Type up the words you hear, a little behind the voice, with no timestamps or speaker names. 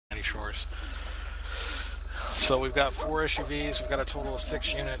Shores. So we've got 4 SUVs, we've got a total of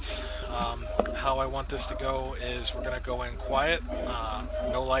 6 units. How I want this to go is we're going to go in quiet,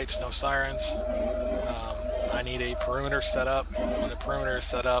 no lights, no sirens. I need a perimeter set up. When the perimeter is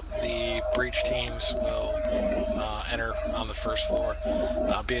set up, the breach teams will enter on the first floor.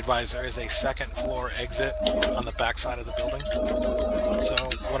 Be advised, there is a second floor exit on the back side of the building. So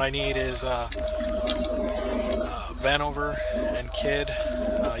what I need is Vanover and Kid.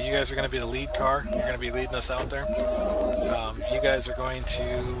 You guys are going to be the lead car. You're going to be leading us out there. You guys are going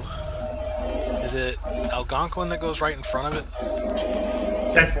to... Is it Algonquin that goes right in front of it?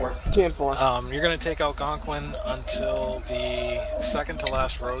 10-4. 10-4. You're going to take Algonquin until the second to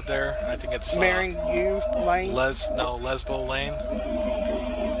last road there. I think it's... Maringue Lane? Lesbo Lane.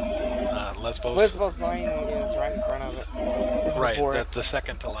 Lesbo's Lane is right in front of it. It's right, that's the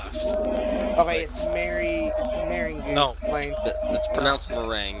second to last. Okay, right. It's Maringue Lane. It's pronounced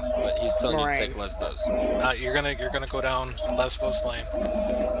meringue, but he's telling you to take Lesbos. You're gonna go down Lesbos Lane,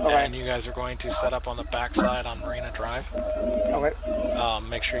 and you guys are going to set up on the backside on Marina Drive. Okay.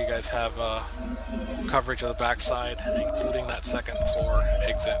 Make sure you guys have coverage of the backside, including that second floor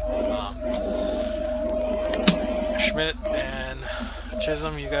exit. Schmidt and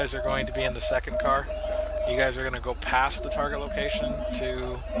Chisholm, you guys are going to be in the second car. You guys are going to go past the target location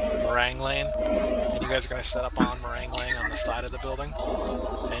to Meringue Lane, and you guys are going to set up on Meringue Lane on the side of the building,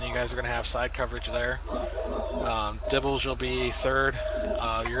 and you guys are going to have side coverage there. Dibbles, you'll be third.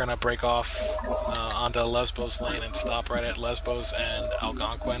 You're going to break off onto Lesbos Lane and stop right at Lesbos and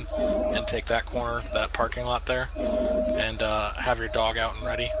Algonquin and take that corner, that parking lot there, and have your dog out and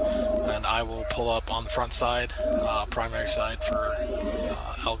ready. And I will pull up on the front side, primary side for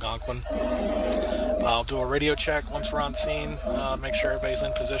Algonquin. I'll do a radio check once we're on scene, make sure everybody's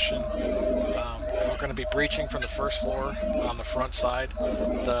in position. We're going to be breaching from the first floor on the front side.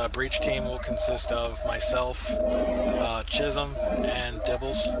 The breach team will consist of myself, Chisholm, and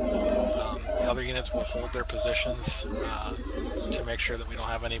Dibbles. The other units will hold their positions to make sure that we don't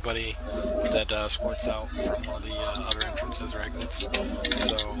have anybody that squirts out from one of the other entrances or exits.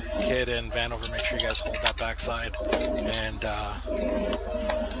 So Kid and Vanover, make sure you guys hold that backside, and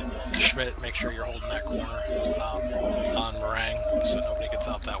Schmidt, make sure you're holding that corner on Meringue so nobody gets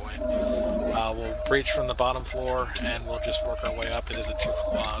out that way. We'll breach from the bottom floor and we'll just work our way up. It is a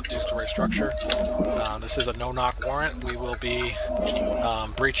two-story structure. This is a no-knock warrant. We will be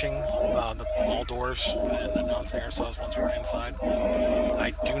breaching all doors and announcing ourselves once we're inside.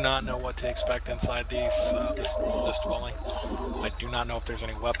 I do not know what to expect inside this dwelling. I do not know if there's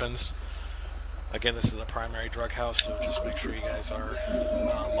any weapons. Again, this is a primary drug house, so just make sure you guys are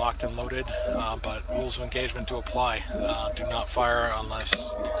locked and loaded, but rules of engagement do apply. Do not fire unless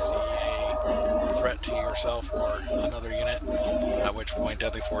you see a threat to yourself or another unit, at which point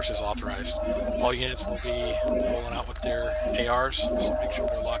deadly force is authorized. All units will be rolling out with their ARs, so make sure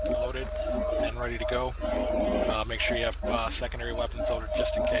they're locked and loaded and ready to go. Make sure you have secondary weapons loaded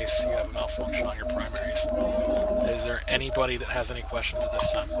just in case you have a malfunction on your primaries. Is there anybody that has any questions at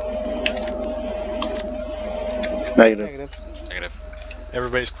this time? Negative.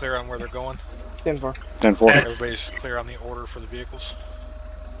 Everybody's clear on where they're going? 10-4. 10-4. Everybody's clear on the order for the vehicles?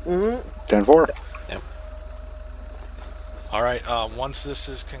 10-4. Yep. Alright, once this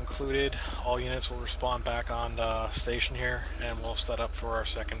is concluded, all units will respond back on station here, and we'll set up for our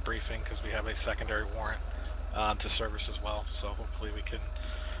second briefing because we have a secondary warrant to service as well. So hopefully we can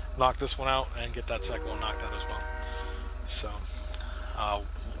knock this one out and get that second one knocked out as well. So,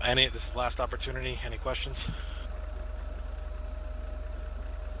 this is the last opportunity. Any questions?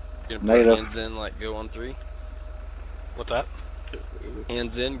 You're gonna put hands in, like go on 3? What's that?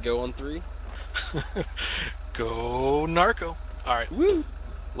 Hands in, go on 3? Go narco. Alright. Woo!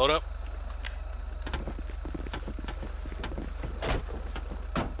 Load up.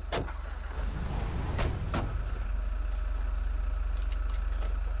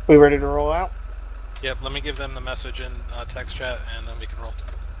 We ready to roll out? Yep, let me give them the message in text chat and then we can roll.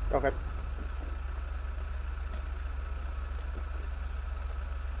 Okay.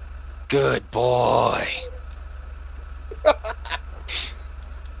 Good boy.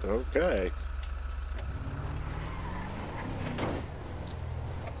 Okay.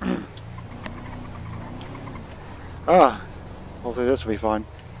 Hopefully this will be fun.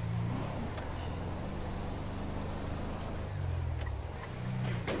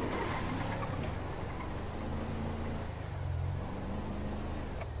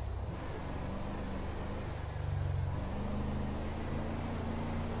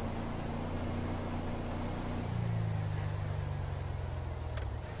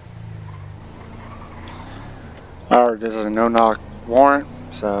 Alright, this is a no-knock warrant.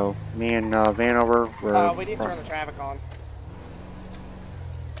 So, me and Vanover were... we didn't turn the traffic on.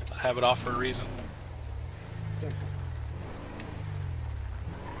 I have it off for a reason.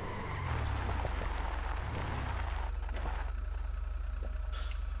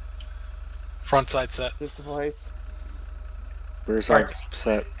 Front side set. Is this the place? Rear side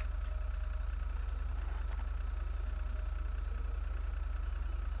set.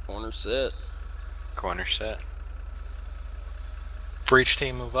 Corner set. Corner set. Breach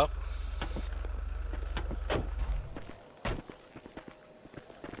team move up.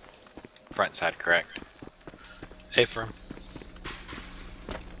 Front side correct. A-firm.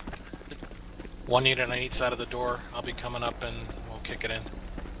 One unit on each side of the door. I'll be coming up and we'll kick it in.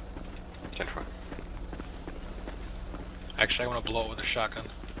 10-4. Actually, I want to blow it with a shotgun.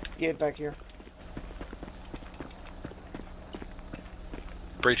 Get back here.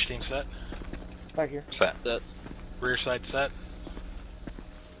 Breach team set. Back here. Set. Set. Rear side set.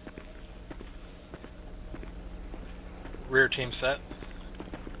 Rear team set.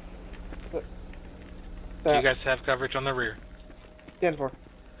 Do you guys have coverage on the rear? 10-4.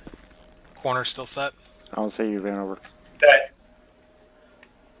 Corner still set? I'll say you, Vanover. Set.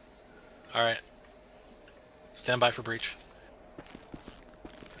 Alright. Stand by for breach.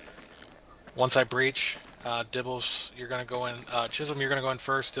 Once I breach, Dibbles, you're going to go in. Chisholm, you're going to go in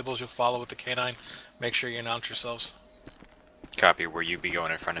first. Dibbles, you'll follow with the K9. Make sure you announce yourselves. Copy. Will you be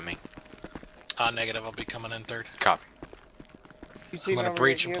going in front of me? Negative, I'll be coming in third. Copy. I'm going to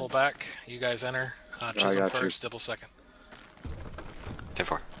breach and pull back. You guys enter. Chisholm first, Dibbles second.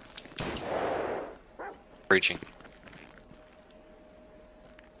 10-4. Breaching.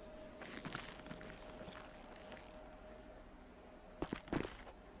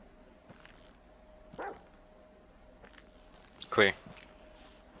 Clear.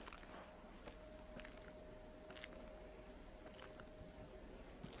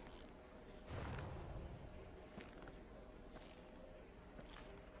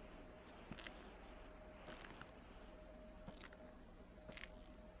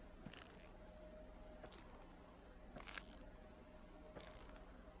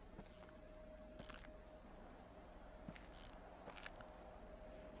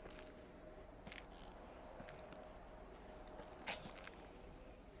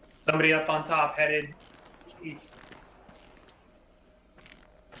 Somebody up on top headed east.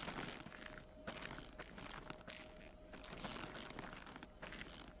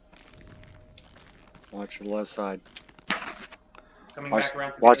 Watch the left side. Coming Watch, back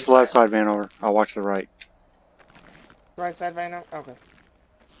around to watch other the left side, Vanover. I'll watch the right. Right side, Vano? Okay.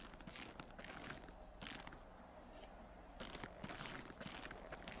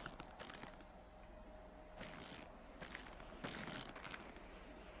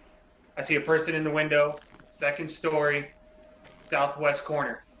 I see a person in the window, second story, southwest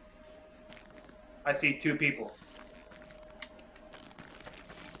corner. I see two people.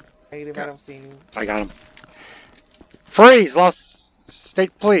 Negative, I don't see any. I got him. Freeze! Lost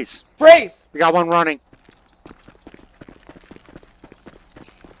state police. Freeze! We got one running.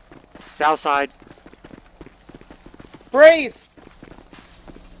 South side. Freeze!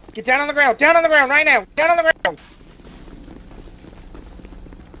 Get down on the ground! Down on the ground right now! Down on the ground!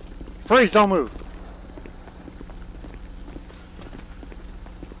 Freeze! Don't move.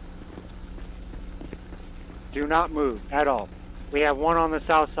 Do not move at all. We have one on the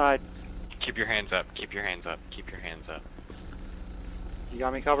south side. Keep your hands up. Keep your hands up. Keep your hands up. You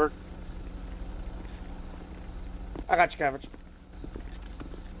got me covered? I got you covered.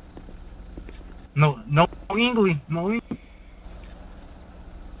 No English. No English.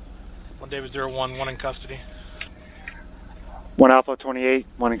 1 David 01, one in custody. 1 Alpha 28,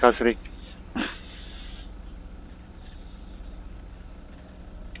 one in custody.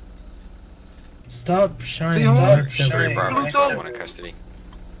 Stop shining Three Bravo, one in custody.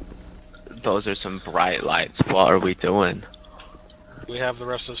 Those are some bright lights. What are we doing? We have the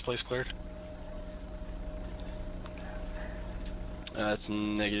rest of this place cleared. It's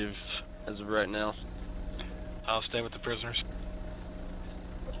negative as of right now. I'll stay with the prisoners.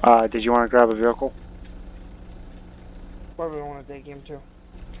 Did you want to grab a vehicle? Where do we want to take him to?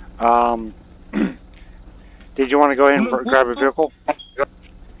 Did you want to go ahead and grab a vehicle?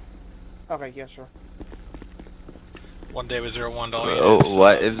 Okay, yeah, sure. 1 David 01, all Oh, units.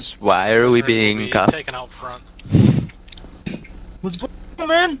 what is? Why are we Prisoners will being be cuffed? taken out front. What's going on,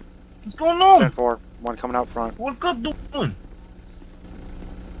 man? What's going on? 10-4, one coming out front. What good doing?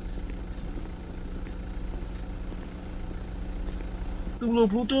 Do little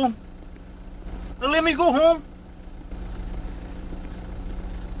Pluto? Now let me go home.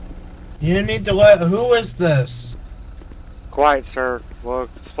 You need to let. Who is this? Quiet, sir. We'll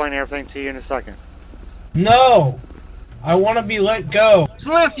explain everything to you in a second. No! I want to be let go.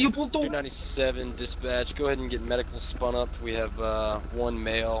 Silence, you puto! 297 dispatch, go ahead and get medical spun up. We have one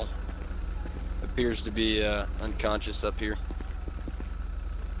male. Appears to be unconscious up here.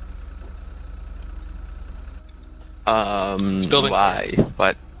 Why?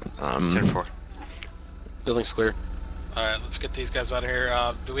 But, 10-4. Building's clear. Alright, let's get these guys out of here.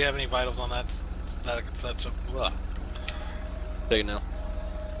 Do we have any vitals on that? That's ugh. Take it now.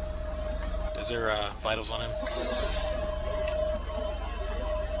 Is there vitals on him?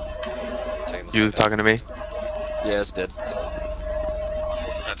 You talking to me? Yeah, it's dead.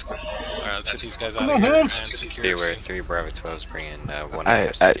 That's good. Alright, let's get these guys out Come of on, here man. and secure Beware, everything. 3 Bravo 12's bringing one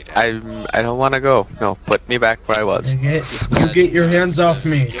custody down. I don't want to go. No, put me back where I was. You get your hands off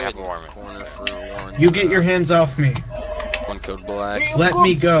me. Go ahead and Warrant. corner for one. You get your hands off me. One code black. Let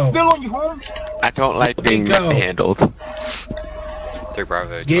me go. I don't like Let me being go. handled. 3 Bravo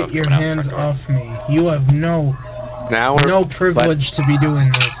 12 Get your coming out hands front door. off me. You have no Now privilege to be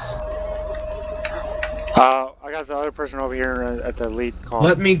doing this. I got the other person over here at the lead car.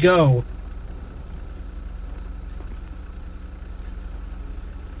 Let me go.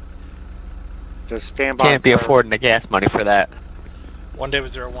 Just stand by. can't be sir. affording the gas money for that. 1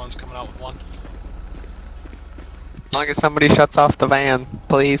 David 01's coming out with one. As long as somebody shuts off the van,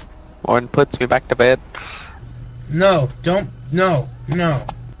 please, or puts me back to bed. No, don't. No, no.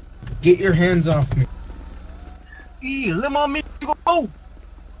 Get your hands off me. Hey, let my amigo go.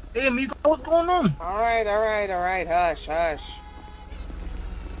 Hey, amigo, what's going on? Alright, hush, hush.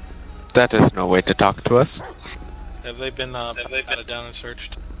 That is no way to talk to us. Have they been patted down and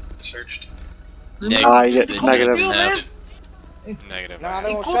searched? Negative. Negative. No,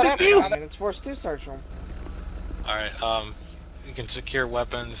 they won't Hey, shut up. you. It's forced to search them. Alright, you can secure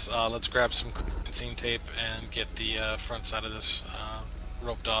weapons. Let's grab some scene tape and get the front side of this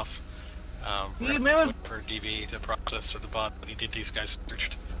roped off. Hey, man. For DV, the process of the bot. He did these guys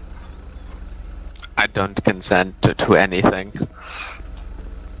searched. I don't consent to anything.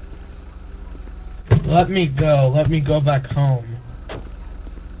 Let me go. Let me go back home.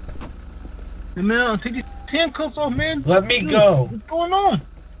 Hey, man, take these handcuffs off, man. Let me go. What's going on?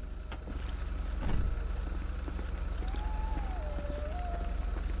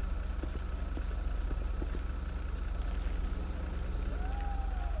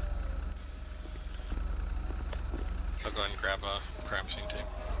 I'll go ahead and grab a crime scene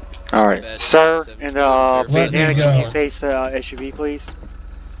tape. Alright. Bad Sir, 7. and Let me bandana, go. can you face the SUV, please?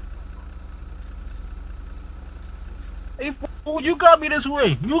 Hey, fool, you got me this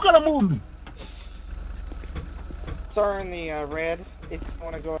way. You gotta move me. Sir, in the red, if you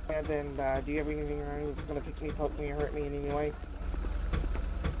want to go ahead and do you have anything around you that's going to pick me, poke me, or hurt me in any way?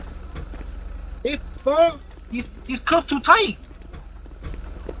 Hey, fool, he's cuffed too tight.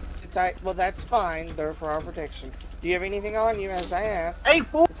 Well, that's fine. They're for our protection. Do you have anything on you, as I asked? Hey,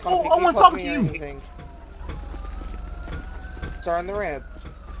 fool, It's gonna I pick me, want to poke talk to me, or you. anything. Sir, in the red.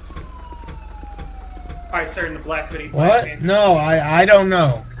 Alright, sir, in the black hoodie. black What? pants. No, I don't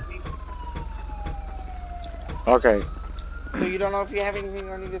know. Okay. So you don't know if you have anything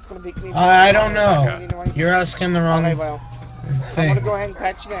on you that's going to pick me? I don't know. Anyway? You're asking the wrong Okay, well, I'm going thing. to go ahead and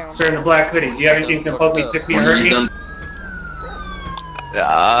pat you down. Sir, in the black hoodie. Do you have anything to poke me, sick me, or hurt me?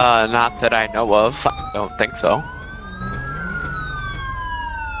 Not that I know of. I don't think so.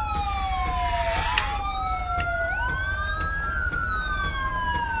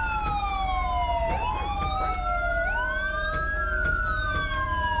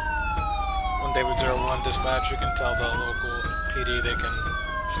 David 01 dispatch, you can tell the local PD they can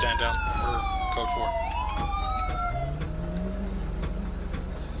stand down for code 4.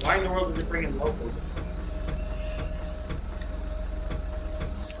 Why in the world is it bringing locals?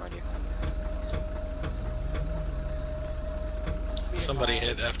 On you. Somebody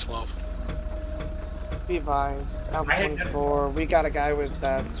hit F12. Be advised, I Alpha had- 24, we got a guy with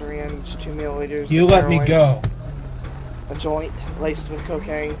syringe, 2 milliliters. You of let me heroin, go. A joint laced with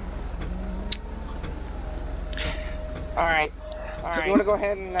cocaine. Alright. You want to go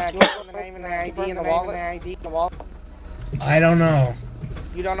ahead and confirm the name and the ID in the wallet? I don't know.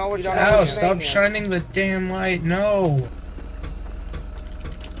 You don't know what your Ow, name stop is? shining the damn light. No.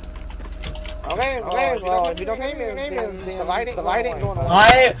 Okay, well, if you don't name your name is, then the light ain't going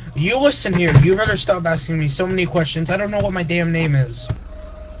away. You listen here. You better stop asking me so many questions. I don't know what my damn name is.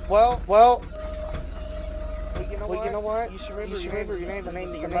 Well, you know what? You should remember your name, the name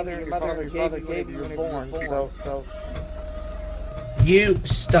that your mother and your father gave you when you were born. So. You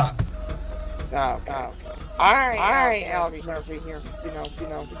stop. Oh, okay. Alright, Alex Murphy here. You know, if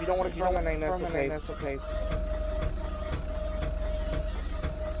you don't want to throw my name, that's okay.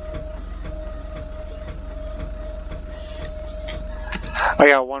 I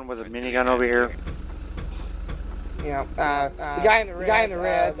got one with a minigun over here. Yeah. The guy in the red.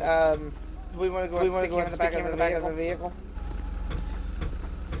 We want to go. We want to go in the back of the vehicle.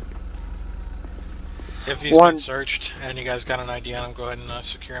 If he's been searched and you guys got an ID on him, go ahead and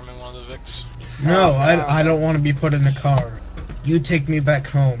secure him in one of the Vics. No, I don't want to be put in the car. You take me back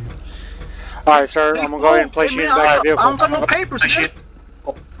home. Alright, sir, I'm gonna go ahead and place you in the back of the vehicle. I don't got no papers, man.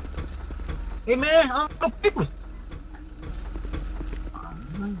 Hey, man, I don't got no papers.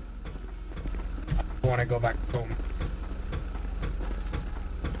 I want to go back home.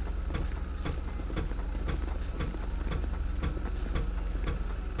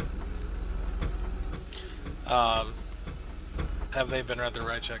 Have they been read the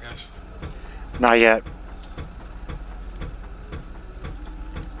right check, guys? Not yet.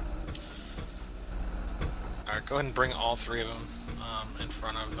 Alright, go ahead and bring all three of them in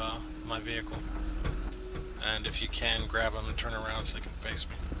front of my vehicle. And if you can, grab them and turn around so they can face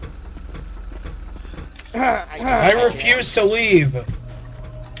me. I refuse to leave.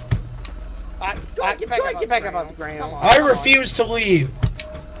 Get back up on the ground. I refuse to leave.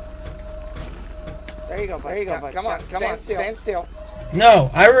 There you go, bud. Come on, stand still.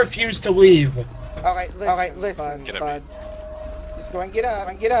 No, I refuse to leave. Alright, listen, bud. Just go and get up.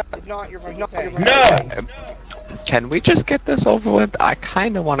 If not, you're going to get No! Can we just get this over with? I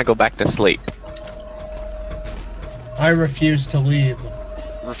kind of want to go back to sleep. I refuse to leave.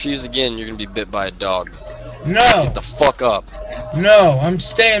 Refuse again, you're gonna be bit by a dog. No! Get the fuck up. No, I'm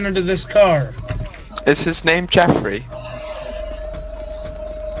staying under this car. Is his name Jeffrey?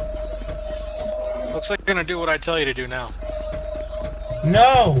 Looks like you're gonna do what I tell you to do now.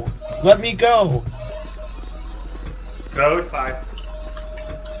 No! Let me go. Code 5.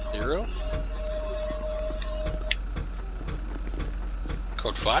 0?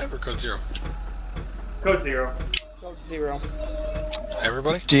 Code 5 or code 0? Code 0. Code 0.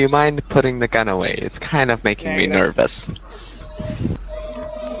 Everybody? Do you mind putting the gun away? It's kind of making me nervous.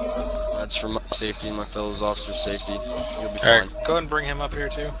 That's for my safety and my fellow officer's safety. You'll be fine. Alright, go ahead and bring him up here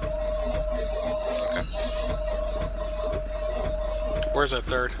too. Okay. Where's that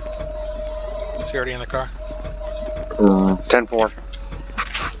third? Is he already in the car? 10-4.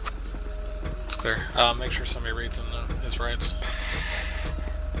 It's clear. Make sure somebody reads him his rights.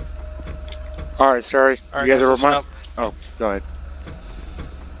 Alright, sorry. Alright, you guys are listen remind. up. Oh, go ahead.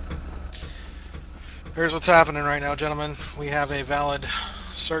 Here's what's happening right now, gentlemen. We have a valid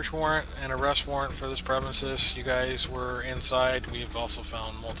search warrant and arrest warrant for this premises. You guys were inside. We've also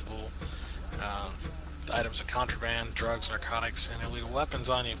found multiple items of contraband, drugs, narcotics, and illegal weapons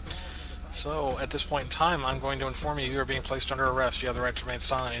on you. So, at this point in time, I'm going to inform you are being placed under arrest. You have the right to remain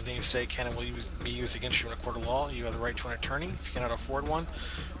silent. Anything you say can and will be used against you in a court of law. You have the right to an attorney if you cannot afford one.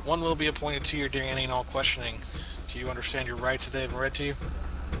 One will be appointed to you during any and all questioning. Do you understand your rights that they have read to you?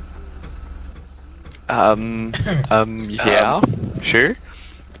 Yeah, sure.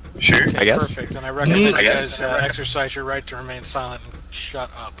 Sure, Okay, I guess. Perfect, and I recommend you guys exercise your right to remain silent and shut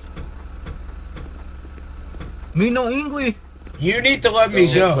up. Me no English. You need to let me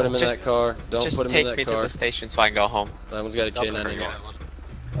Don't put go. him in that car. Don't Just put him take in me that to car. the station so I can go home. That one's got a K9 anymore.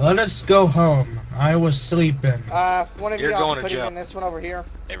 Let us go home. I was sleeping. One of You're you going to put him jail. in this one over here.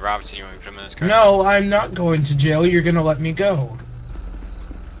 Hey, Robinson, you want me to put him in this car? No, I'm not going to jail. You're gonna let me go.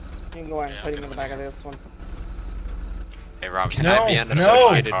 You can go ahead and put him in the back of this one. Hey, Robinson, No, I'd be under no.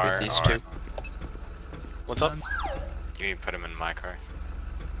 associated with these two. What's up? You need to put him in my car.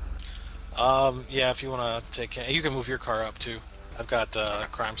 Yeah, if you want to take... You can move your car up, too. I've got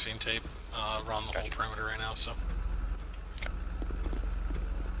crime scene tape around the whole perimeter right now, so...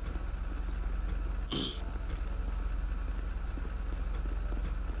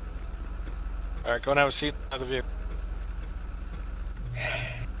 Alright, go and have a seat at the vehicle.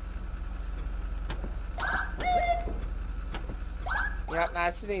 Yep,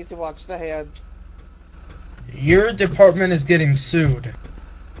 nice and easy. Watch the head. Your department is getting sued.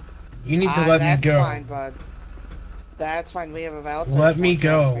 You need to let me go. That's fine, bud. That's fine. We have a valid search Let me warrant.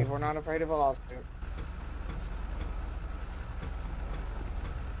 go. Trust me, we're not afraid of a lawsuit.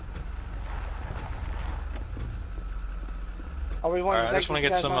 Alright, I just want to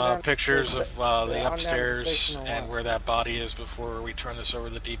get some pictures of the down to the upstairs station or and what? where that body is before we turn this over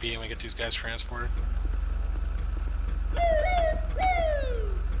to the DB and we get these guys transported.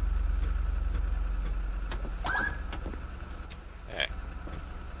 Hey.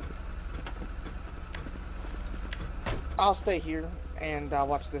 I'll stay here and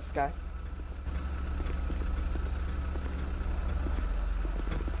watch this guy.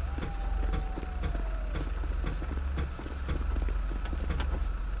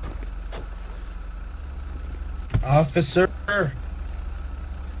 Officer,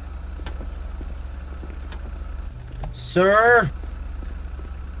 Sir,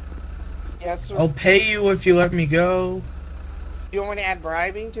 Yes, sir. I'll pay you if you let me go. You want me to add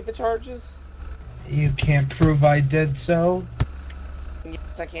bribing to the charges? You can't prove I did so. Yes,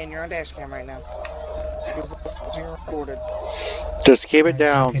 I can. You're on dash cam right now. Your voice is being recorded. Just keep it How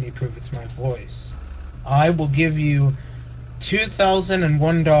down. can you prove it's my voice? I will give you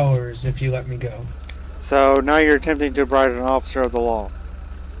 $2,001 if you let me go. So now you're attempting to bribe an officer of the law.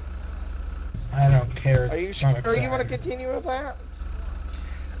 I don't care. Are you It's not a sure you want to crime. continue with that?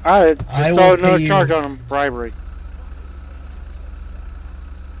 Alright, I just will throw pay another you. charge on him. Bribery.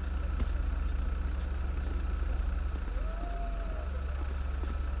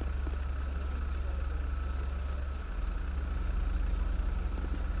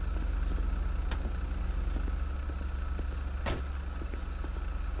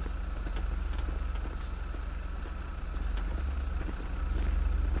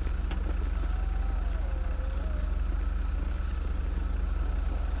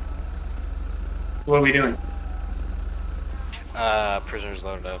 What are we doing? Prisoners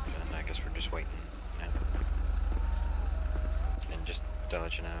loaded up, and I guess we're just waiting. Yeah. And just to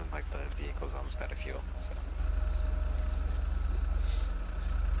let you know, like the vehicle's almost out of fuel. So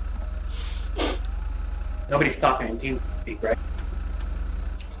Nobody's talking in TeamSpeak, right?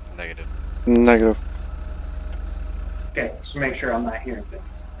 negative. Negative. Okay, just make sure I'm not hearing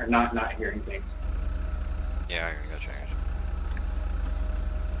things. Or not hearing things. Yeah, I gotta check.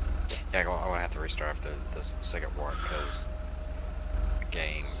 Yeah, I'm gonna have to restart after the second warrant because the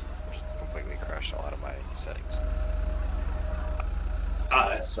game just completely crashed a lot of my settings. Ah,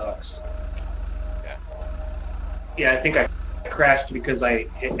 that sucks. Yeah. Yeah, I think I crashed because I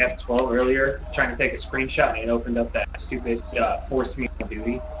hit F12 earlier trying to take a screenshot and it opened up that stupid forced me on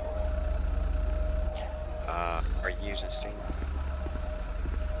duty. Are you using Steam?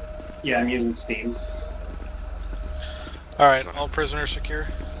 Yeah, I'm using Steam. Alright, all prisoners secure?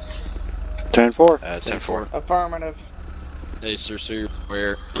 10-4. 10-4. Affirmative. Hey, sir, so you're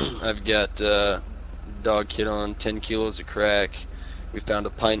aware, I've got dog kit on 10 kilos of crack. We found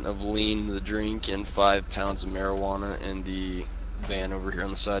a pint of lean, the drink, and 5 pounds of marijuana in the van over here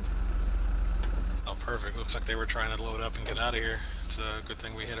on the side. Oh, perfect. Looks like they were trying to load up and get out of here. It's a good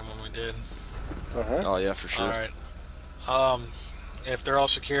thing we hit them when we did. Oh yeah, for sure. Alright. If they're all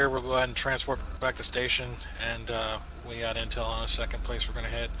secure, we'll go ahead and transport back to station, and we got intel on a second place we're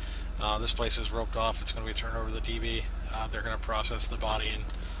going to hit. This place is roped off. It's going to be turned over to the DB. They're going to process the body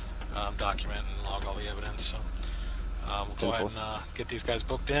and document and log all the evidence. So we'll go ahead and get these guys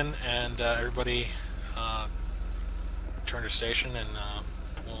booked in, and everybody turn to station, and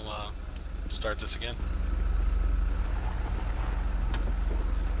we'll start this again.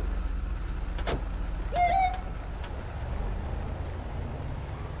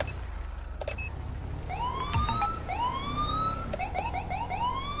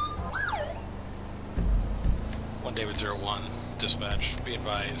 David 01, dispatch, be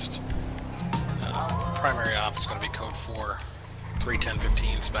advised. Primary op is going to be code 4,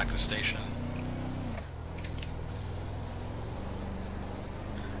 31015's back to station.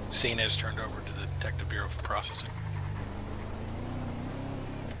 Scene is turned over to the Detective Bureau for processing.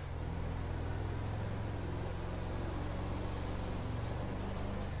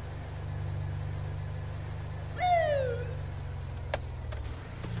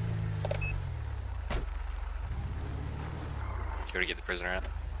 Go to get the prisoner out.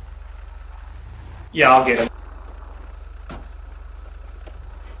 Yeah, I'll get him.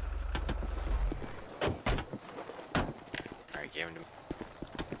 Alright, give him to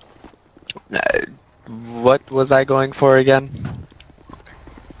me. What was I going for again?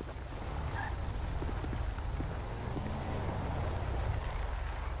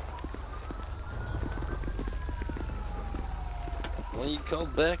 Well, you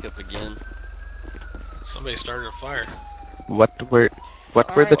called backup again. Somebody started a fire. What were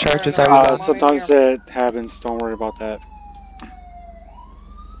the charges I was on? Sometimes that happens. Don't worry about that.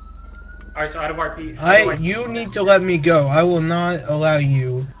 Alright, so out of RP. You need to let me go. I will not allow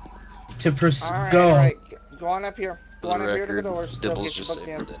you to go. Alright, go on up here. Go For on the up here to the record, doors. They'll Dibbles get you just booked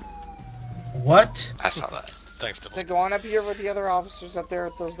saved in. it. What? I saw that. Thanks, Dibbles. Then go on up here with the other officers up there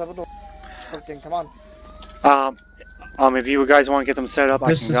at those double doors. Booked in. Come on. If you guys want to get them set up,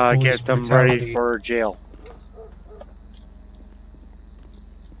 This is I can police get them brutality. ready for jail.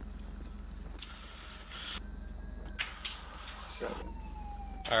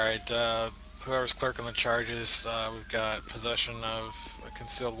 Alright, whoever's clerking the charges, we've got possession of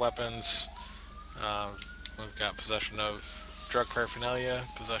concealed weapons, we've got possession of drug paraphernalia,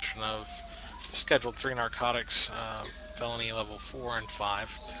 possession of Scheduled 3 narcotics, felony level 4 and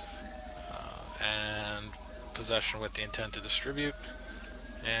 5, and possession with the intent to distribute,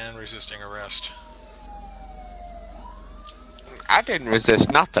 and resisting arrest. I didn't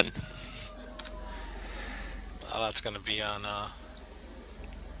resist nothing. That's going to be on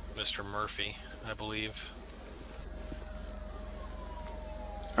Mr. Murphy, I believe.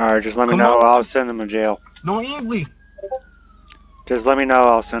 Alright, just let me Come know. on. I'll send them to jail. No English. Just let me know.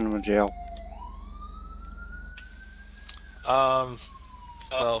 I'll send them to jail.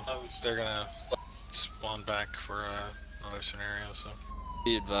 Well, they're gonna spawn back for another scenario, so.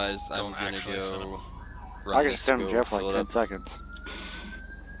 Be advised, I'm Don't gonna actually send go. I can just send them to jail for like 10 seconds.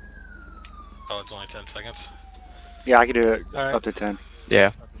 Oh, it's only 10 seconds? Yeah, I can do it Alright. up to 10.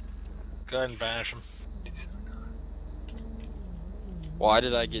 Yeah. Go ahead and banish him. Why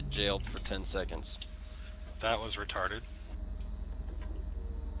did I get jailed for 10 seconds? That was retarded.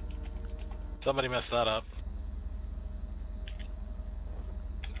 Somebody messed that up.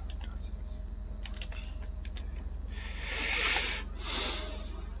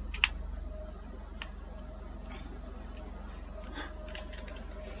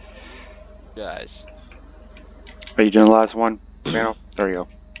 Guys. Are you doing the last one? Mano? There you go.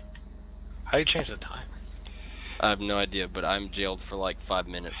 How do you change the time? I have no idea, but I'm jailed for like 5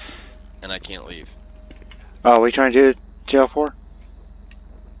 minutes, and I can't leave. Oh, what are you trying to do jail for?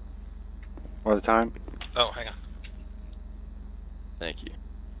 Or the time? Oh, hang on. Thank you.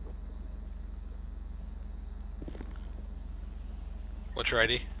 What's your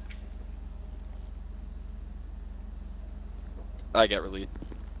ID? I got released.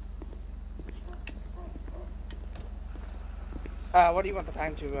 What do you want the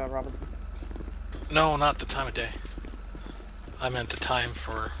time to, Robinson? No, not the time of day. I meant the time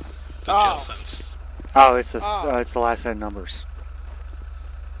for the Oh. jail sentence. Oh, it's the Oh. last set of numbers.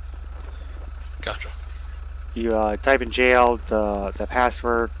 Gotcha. You type in jail, the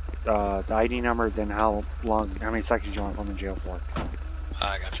password, the ID number, then how many seconds you want them in jail for.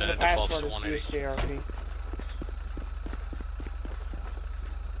 I gotcha. The It defaults to password is 180. JRP.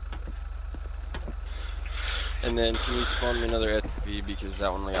 And then can you spawn me another SUV because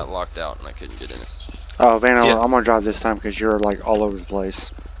that one got locked out and I couldn't get in it. Oh, Vano, Yeah. I'm gonna drive this time because you're like all over the place.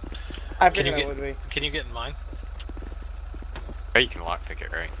 I Can you figured it get- would be. Can you get in mine? Oh, you can lockpick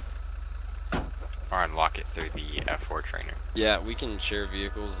it, right? Or unlock it through the F4 trainer. Yeah, we can share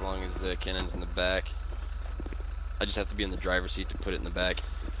vehicles as long as the cannon's in the back. I just have to be in the driver's seat to put it in the back.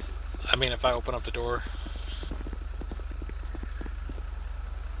 I mean, if I open up the door.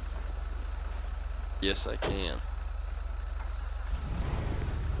 Yes, I can.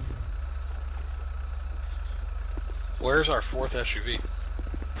 Where's our fourth SUV?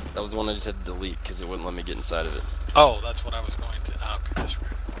 That was the one I just had to delete because it wouldn't let me get inside of it. Oh, that's what I was going to. Oh, okay,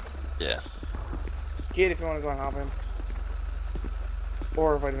 disregard. Yeah. Kid, if you want to go and hop in.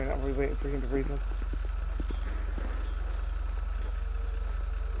 Or wait a minute, are we waiting for him to read this?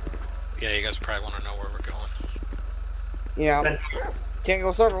 Yeah, you guys probably want to know where we're going. Yeah. Can't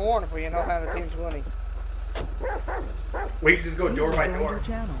go server 1 if we don't have a 1020. We can just go door by door.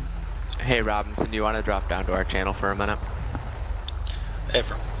 Hey Robinson, you want to drop down to our channel for a minute? Hey,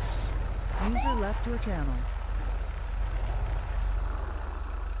 from. User left your channel.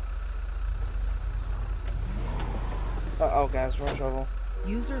 Uh-oh, guys, we're in trouble.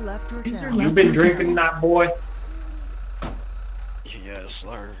 User left your channel. You've been drinking that, boy? Yes,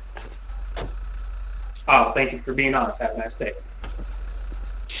 sir. Oh, thank you for being honest. Have a nice day.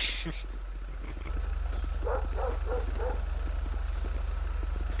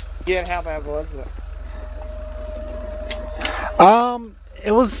 Yeah, how bad was it?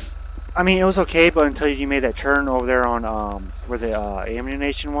 It was, I mean, it was okay, but until you made that turn over there on where the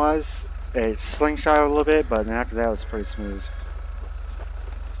ammunition was, it slingshot a little bit, but then after that it was pretty smooth.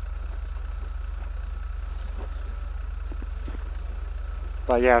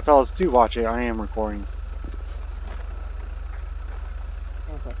 But yeah, fellas, do watch it. I am recording.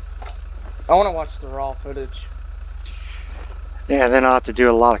 Okay. I want to watch the raw footage. Yeah, then I'll have to do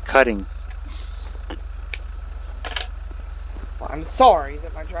a lot of cutting. Well, I'm sorry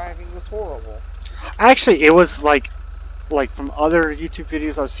that my driving was horrible. Actually, it was like from other YouTube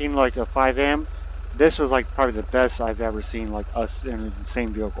videos I've seen, like a 5M. This was like probably the best I've ever seen, like us in the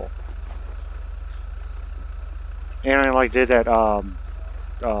same vehicle. And I like did that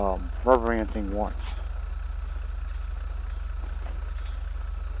rubber band thing once.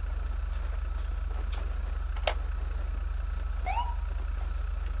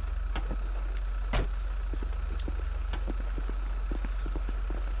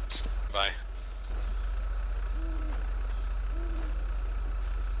 Bye.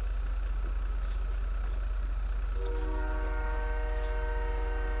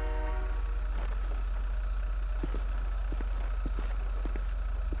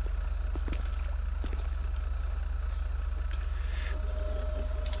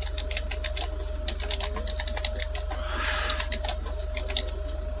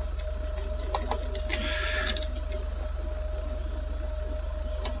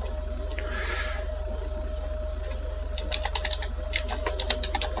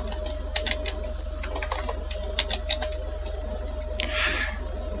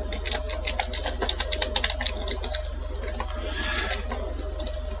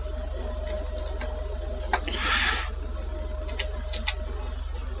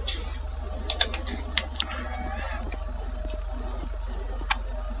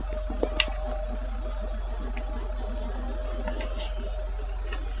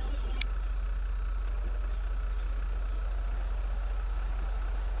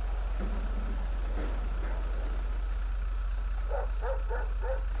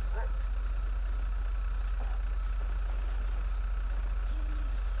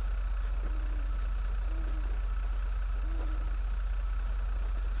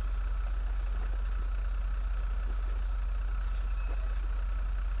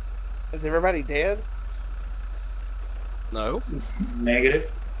 Is everybody dead? No. Negative.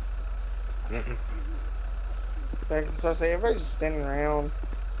 So I say everybody's just standing around.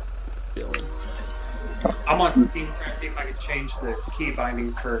 Chilling. I'm on Steam trying to see if I can change the key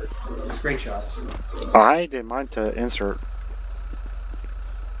binding for screenshots. I did mine to insert.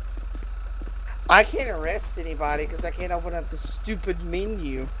 I can't arrest anybody because I can't open up the stupid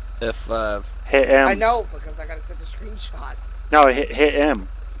menu. F5. Hit M. I know, because I gotta set the screenshots. No, hit M.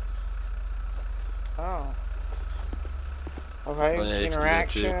 Oh. Okay, Oh, yeah, you can do that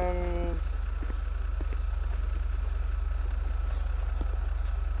too. interactions.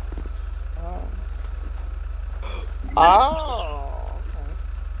 Oh. Okay.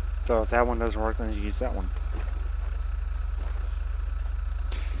 So if that one doesn't work, then you use that one.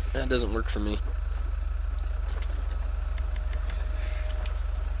 That doesn't work for me.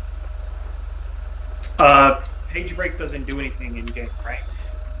 Page break doesn't do anything in game, right?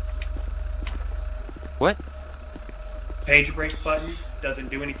 What? Page break button doesn't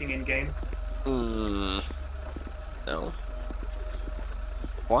do anything in game. No.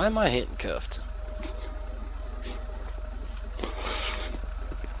 Why am I handcuffed?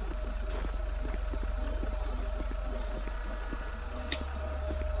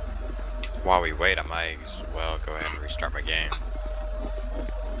 While we wait, I might as well go ahead and restart my game.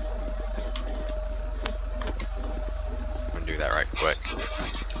 I'm gonna do that right quick.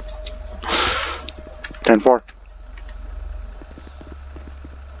 10-4.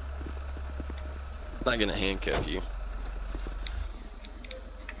 I'm not gonna handcuff you.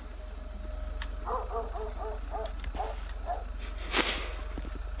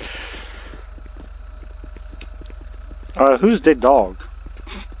 Who's the dog?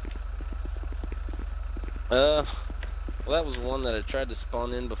 Well, that was one that I tried to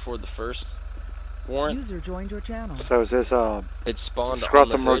spawn in before the first warrant. User joined your channel. So is this It spawned on the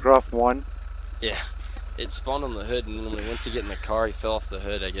Scrutham hood. McGruff 1? Yeah. It spawned on the hood, and then when he went to get in the car, he fell off the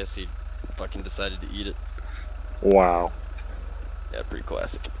hood. I guess he fucking decided to eat it. Wow. Yeah, pretty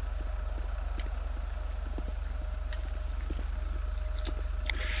classic.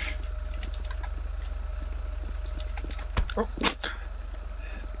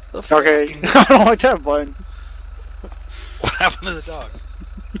 Okay, I don't like that button. What happened to the dog?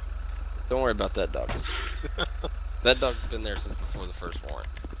 Don't worry about that dog. That dog's been there since before the first warrant.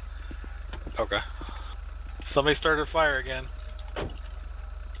 Okay. Somebody started a fire again.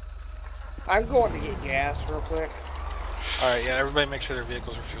 I'm going to get gas real quick. Alright, yeah, everybody make sure their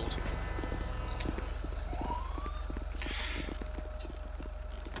vehicles are fueled.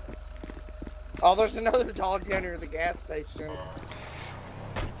 Oh, there's another dog down here at the gas station.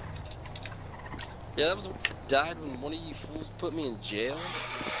 Yeah, that was what died when one of you fools put me in jail.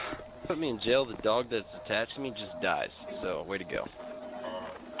 Put me in jail, the dog that's attached to me just dies. So, way to go.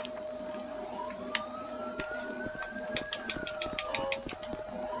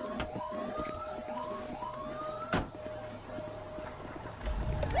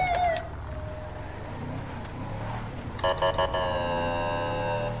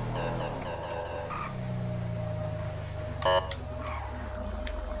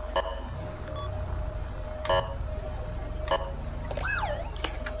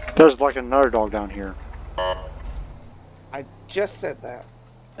 There's like another dog down here. I just said that.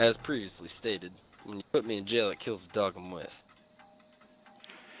 As previously stated, when you put me in jail, it kills the dog I'm with.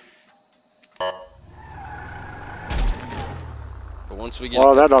 But once we get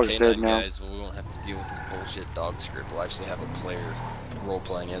Well, a that couple dog's dead K9 now. guys, well, we won't have to deal with this bullshit dog script. We'll actually have a player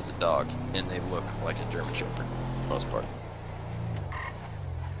role-playing as a dog, and they look like a German Shepherd, for the most part.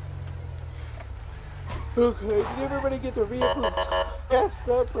 Okay, did everybody get their vehicles gassed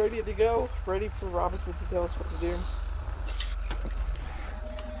up, ready to go? Ready for Robinson to tell us what to do?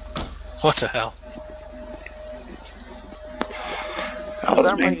 What the hell? Because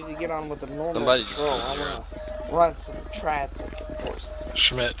I'm ready to get on with the normal Somebody just patrol. code I zero. want to run some traffic enforcement.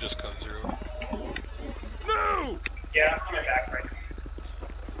 Schmidt just code 0. No! Yeah, I'm coming back right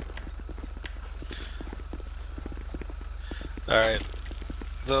now. Alright.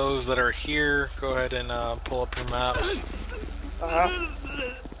 Those that are here, go ahead and pull up your maps.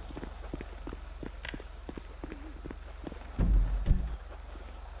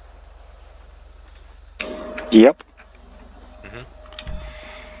 Yep.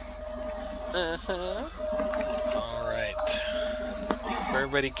 Alright. If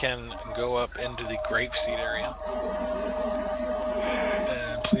everybody can go up into the Grapeseed area.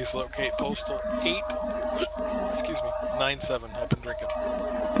 And please locate postal 97 up and drinking.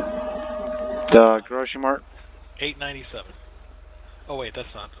 The grocery mart. 897. Oh wait,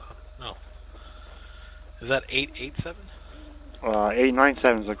 that's not, no. Is that 887?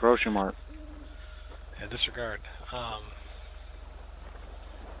 897 is a grocery mart. Yeah, disregard.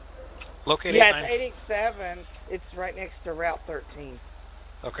 Locate Yeah, it's 89 887. It's right next to Route 13.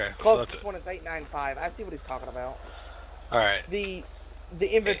 Okay, so Closest that's one is 895. I see what he's talking about. all right. The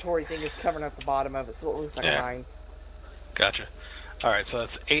inventory thing is covering up the bottom of it, so it looks like a 9. Gotcha. All right, so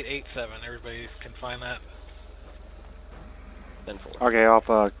that's 887. Everybody can find that. Okay, off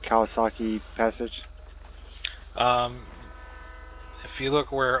Kawasaki Passage. If you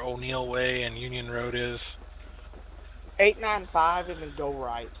look where O'Neill Way and Union Road is, 895 and then go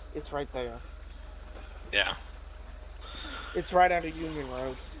right. It's right there. yeah, It's right under Union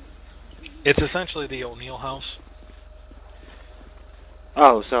Road. it's essentially the O'Neill house.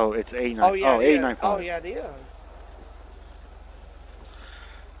 Oh, so it's 89. Oh yeah, it is. 895. Oh yeah, it is.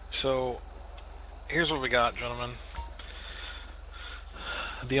 So, here's what we got, gentlemen.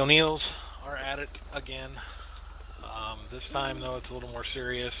 The O'Neills are at it again. This time, though, it's a little more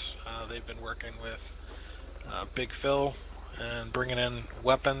serious. They've been working with Big Phil and bringing in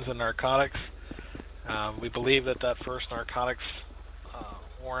weapons and narcotics. We believe that first narcotics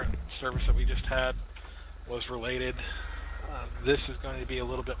warrant service that we just had was related. This is going to be a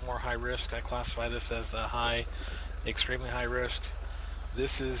little bit more high risk. I classify this as a extremely high risk.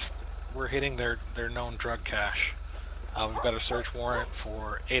 We're hitting their known drug cache. We've got a search warrant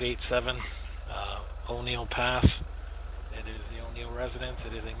for 887 O'Neill Pass. It is the O'Neill residence.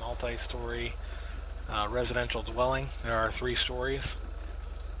 It is a multi-story residential dwelling. There are 3 stories.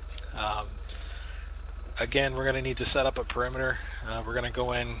 Again, we're going to need to set up a perimeter. We're going to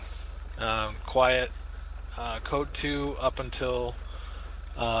go in quiet. Code 2 up until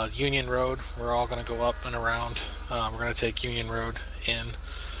Union Road. We're all going to go up and around. We're going to take Union Road in.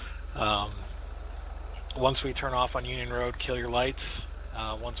 Once we turn off on Union Road, kill your lights.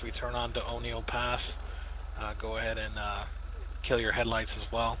 Once we turn on to O'Neill Pass, go ahead and kill your headlights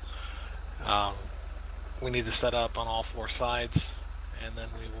as well. We need to set up on all 4 sides, and then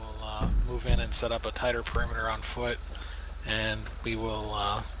we will move in and set up a tighter perimeter on foot, and we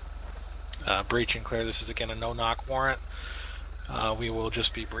will breach and clear. This is again a no-knock warrant. We will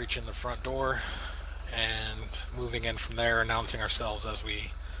just be breaching the front door and moving in from there, announcing ourselves as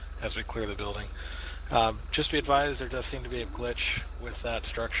we clear the building. Just be advised, there does seem to be a glitch with that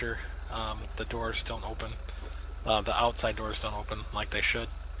structure. The doors don't open. The outside doors don't open like they should.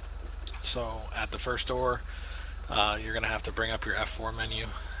 So at the first door, you're going to have to bring up your F4 menu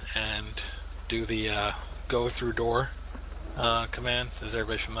and do the go through door command. Is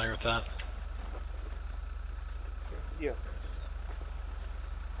everybody familiar with that? Yes.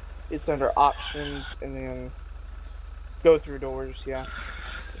 It's under options and then go through doors, yeah.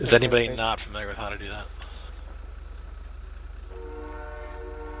 Is anybody not familiar with how to do that?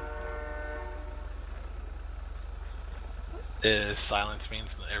 Is silence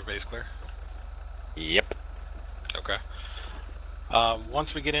means everybody's clear? Yep. Okay.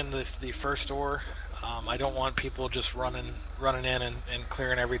 Once we get in the first door, I don't want people just running in and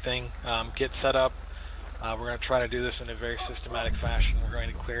clearing everything. Get set up. We're going to try to do this in a very systematic fashion. We're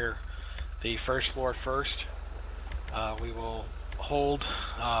going to clear the first floor first. We will hold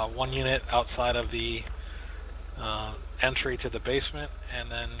 1 unit outside of the entry to the basement, and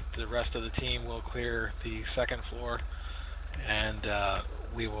then the rest of the team will clear the second floor, and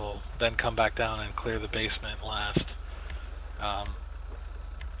we will then come back down and clear the basement last.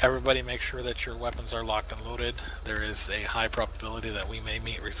 Everybody make sure that your weapons are locked and loaded. There is a high probability that we may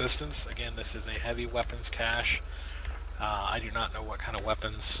meet resistance. Again, this is a heavy weapons cache. I do not know what kind of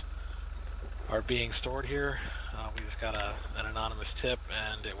weapons are being stored here. We just got an anonymous tip,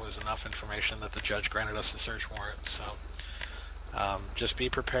 and it was enough information that the judge granted us a search warrant. So just be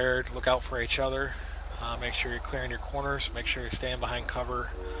prepared, look out for each other, make sure you're clearing your corners, make sure you're staying behind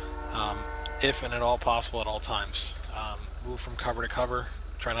cover, if and at all possible at all times. Move from cover to cover,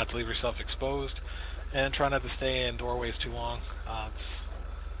 try not to leave yourself exposed, and try not to stay in doorways too long. It's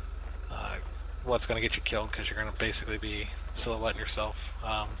what's going to get you killed, because you're going to basically be silhouetting yourself.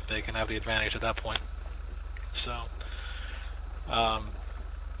 They can have the advantage at that point. So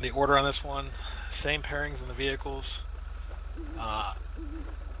the order on this one, same pairings in the vehicles.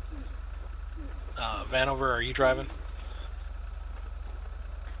 Vanover, are you driving?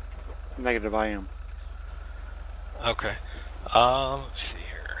 Negative, I am. Okay. Let's see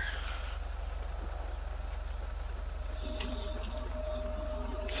here.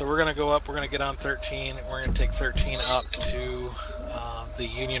 So we're going to go up, we're going to get on 13, we're going to take 13 up to the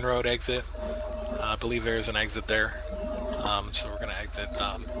Union Road exit. I believe there is an exit there. So we're going to exit.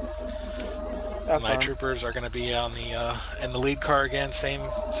 My troopers are going to be on the in the lead car again, same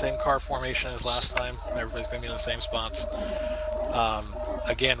car formation as last time. Everybody's going to be in the same spots.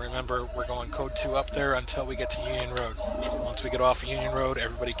 Again, remember, we're going code 2 up there until we get to Union Road. Once we get off Union Road,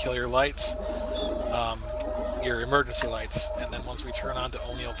 everybody kill your lights, your emergency lights, and then once we turn on to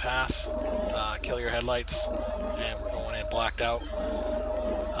O'Neill Pass, kill your headlights, and we're going in blacked out.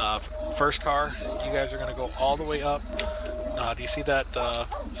 First car, you guys are going to go all the way up. Do you see that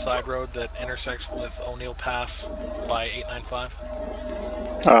side road that intersects with O'Neill Pass by 895?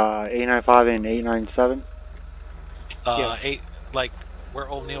 895 and 897. Yes. Like where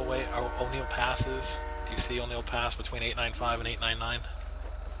O'Neill Pass is. Do you see O'Neill Pass between 895 and 899?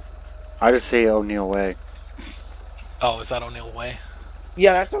 I just say O'Neill Way. Oh, is that O'Neill Way?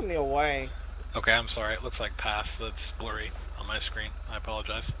 Yeah, that's O'Neill Way. Okay, I'm sorry. It looks like Pass. That's blurry on my screen. I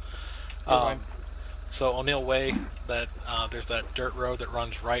apologize. Fine. So O'Neill Way, there's that dirt road that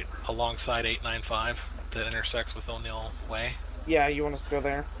runs right alongside 895 that intersects with O'Neill Way. Yeah, you want us to go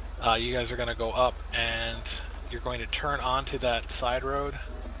there? You guys are going to go up, and you're going to turn onto that side road,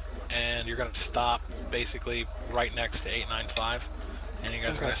 and you're going to stop basically right next to 895, and you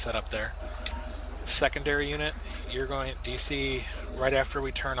guys are going to set up there. Secondary unit, you're going DC right after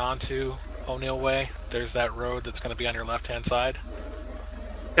we turn onto O'Neill Way. There's that road that's going to be on your left-hand side.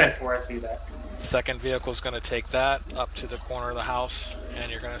 10-4, I see that. Second vehicle is going to take that up to the corner of the house,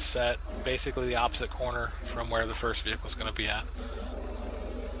 and you're going to set basically the opposite corner from where the first vehicle is going to be at.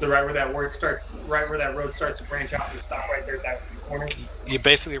 So right where that road starts to branch out and stop right there at that corner. You're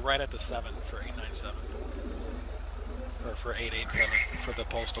basically right at the 7 for 897. Or for 887 for the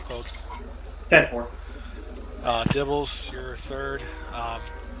postal code. 10-4. Dibbles, you're third. I'm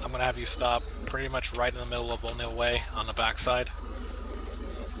going to have you stop pretty much right in the middle of O'Neill Way on the backside.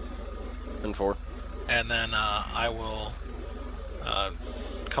 10-4. And then I will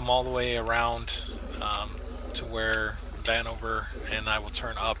come all the way around to where Vanover, and I will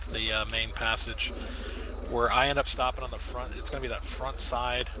turn up the main passage where I end up stopping on the front. It's going to be that front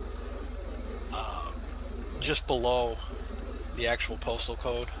side just below the actual postal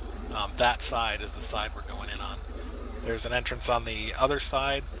code. That side is the side we're going in on. There's an entrance on the other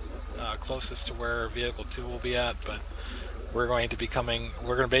side closest to where vehicle 2 will be at, but we're going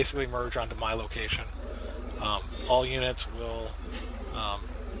to basically merge onto my location. All units will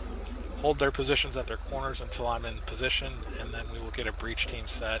hold their positions at their corners until I'm in position, and then we will get a breach team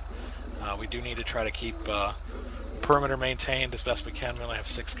set. We do need to try to keep perimeter maintained as best we can. We only have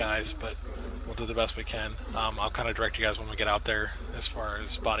 6 guys, but we'll do the best we can. I'll kind of direct you guys when we get out there as far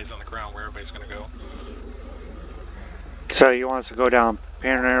as bodies on the ground, where everybody's going to go. So you want us to go down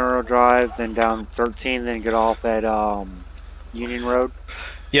Panero Drive, then down 13, then get off at Union Road?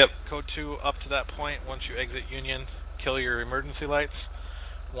 Yep. Code 2 up to that point. Once you exit Union, kill your emergency lights.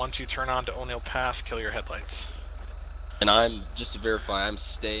 Once you turn on to O'Neill Pass, kill your headlights. And I'm, just to verify, I'm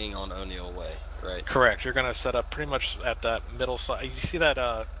staying on O'Neill Way, right? Correct. You're going to set up pretty much at that middle side. You see that,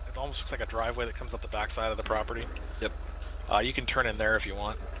 it almost looks like a driveway that comes up the back side of the property? Yep. You can turn in there if you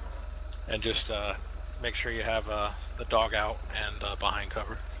want. And just make sure you have the dog out and behind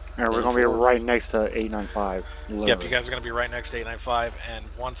cover. Alright, we're going to be right next to 895. Literally. Yep, you guys are going to be right next to 895, and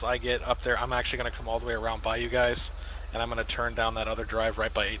once I get up there, I'm actually going to come all the way around by you guys, and I'm going to turn down that other drive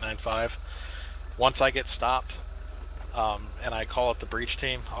right by 895. Once I get stopped, and I call up the breach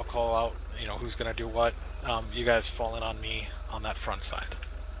team, I'll call out, who's going to do what. You guys fall in on me on that front side.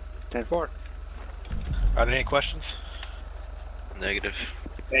 10-4. Are there any questions? Negative.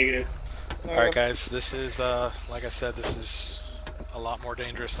 Alright guys, this is, like I said, this is a lot more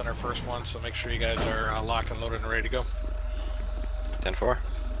dangerous than our first one, so make sure you guys are locked and loaded and ready to go. 10-4.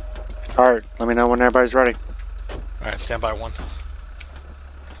 Alright, let me know when everybody's ready. Alright, stand by 1.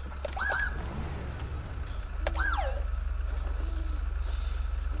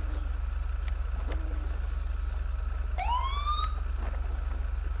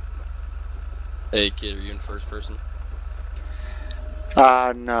 Hey kid, are you in first person?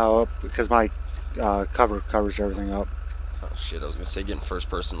 No, because my cover covers everything up. Oh shit, I was gonna say get in first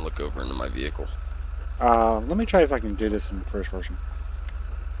person and look over into my vehicle. Let me try if I can do this in first person.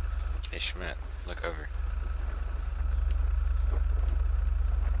 Hey Schmidt, look over.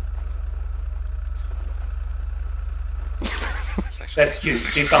 That's cute.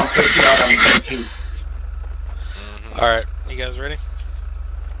 She found 50 out on 13. Alright, you guys ready?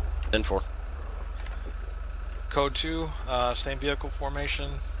 10-4. Code 2, same vehicle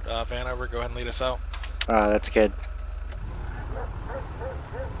formation. Vanover, go ahead and lead us out. That's Kid.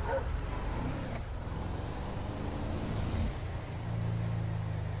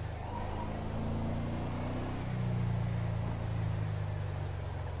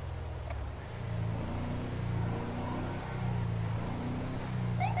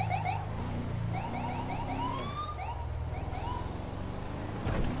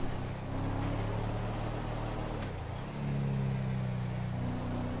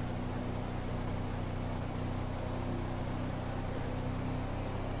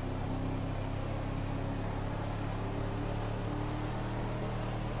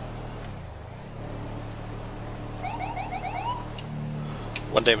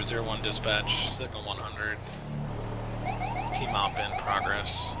 1 David 01 dispatch, signal 100. Team op in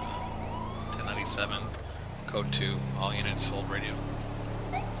progress. 1097. Code 2. All units hold radio.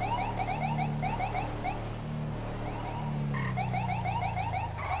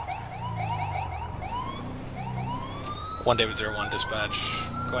 One David 01 dispatch.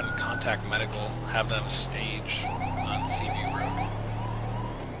 Go ahead and contact medical. Have them stage on Seaview Road.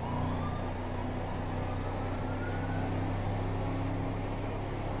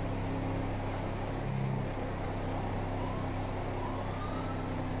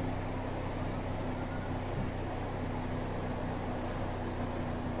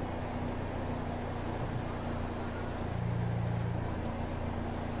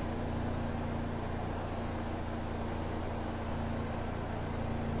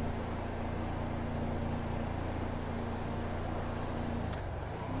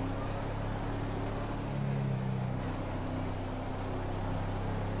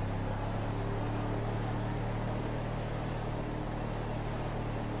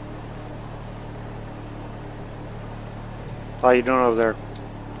 How you doing over there?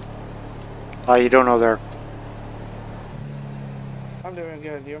 How you doing over there? I'm doing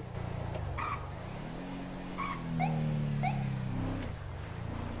good, you?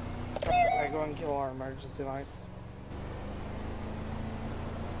 I go and kill our emergency lights.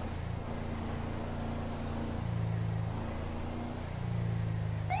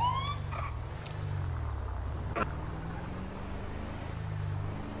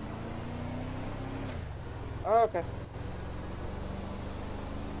 Oh, okay.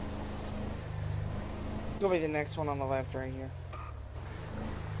 It'll be the next one on the left right here.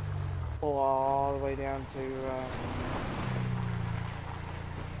 Pull all the way down to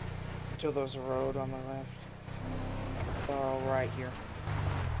there's a road on the left. Oh, right here.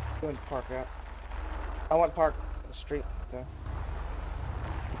 Go and park up. I want to park the street though.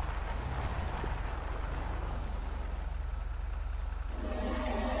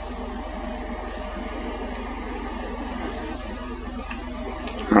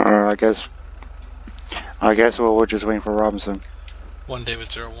 I guess we're just waiting for Robinson. 1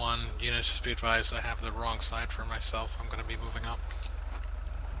 David 01, units just be advised I have the wrong side for myself. I'm going to be moving up.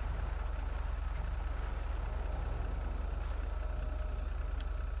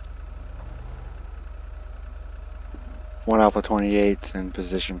 One Alpha 28 in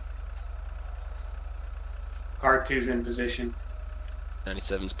position. Car 2's in position.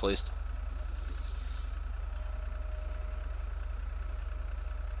 97's placed.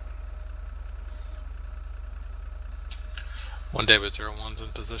 One David 01's in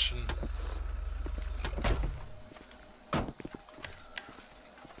position.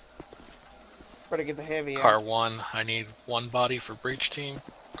 Better get the heavy Car out. 1, I need 1 body for breach team.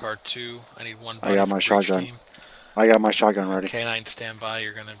 Car 2, I need 1 I body got for my breach shotgun. team. I got my shotgun ready. K9 standby,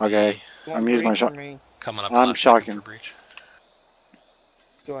 you're going to be Okay, I'm using my shot. coming up I'm last second shotgun. for breach.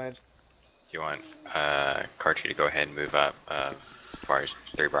 Go ahead. Do you want Car 2 to go ahead and move up as far as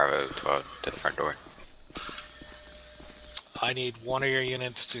 3 Bravo 12 to the front door? I need 1 of your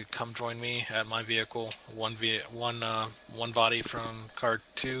units to come join me at my vehicle. One body from car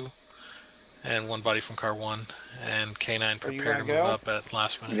 2, and 1 body from car 1. And K9 prepare to move up at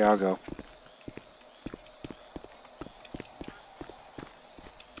last minute. Yeah, I'll go.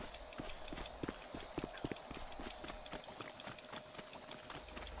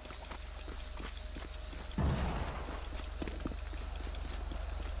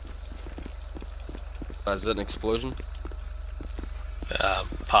 Is that an explosion?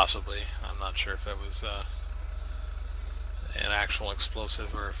 Possibly. I'm not sure if it was an actual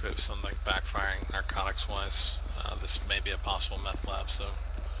explosive or if it was something backfiring narcotics-wise. This may be a possible meth lab, so...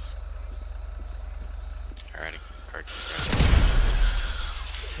 Alrighty, Car 2's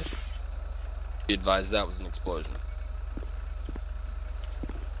Be advised that was an explosion.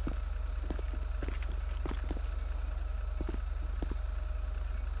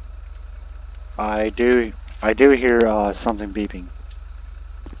 I do hear something beeping.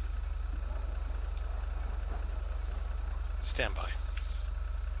 Stand by.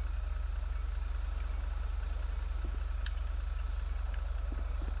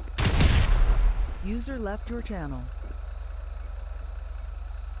 User left your channel.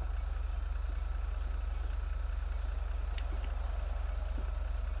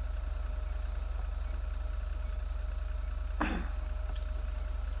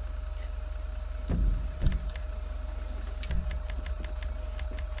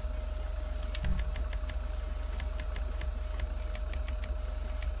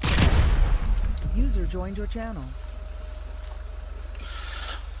 User joined your channel.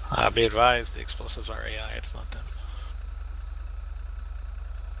 Be advised, the explosives are AI, it's not them.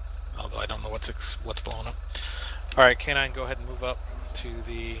 although I don't know what's blowing up. All right, K9, go ahead and move up to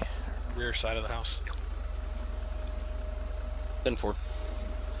the rear side of the house. 10-4.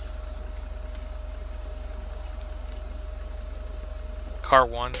 Car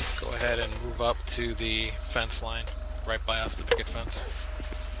 1, go ahead and move up to the fence line, right by us, the picket fence.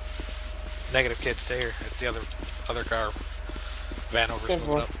 Negative, kid, stay here. It's the other car. Vanover's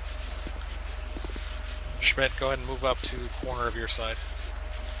moving up. Schmidt, go ahead and move up to corner of your side.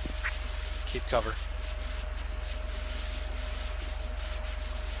 Keep cover.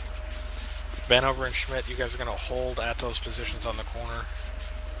 Vanover and Schmidt, you guys are going to hold at those positions on the corner.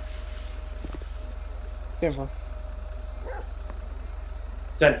 10-4.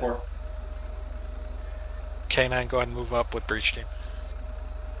 10-4. K9, go ahead and move up with breach team.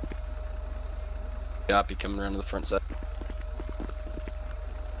 Copy, coming around to the front side.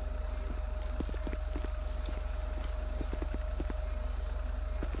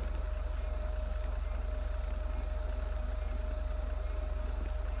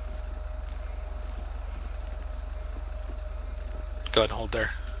 Go ahead and hold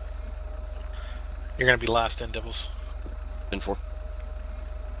there. You're going to be last in, Dibbles. 10-4.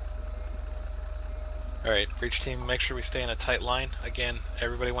 Alright, breach team, make sure we stay in a tight line. Again,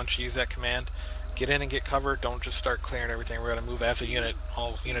 everybody wants you to use that command. Get in and get cover. Don't just start clearing everything. We're going to move as a unit.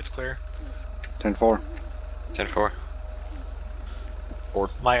 All units clear. 10-4. 10-4. 4.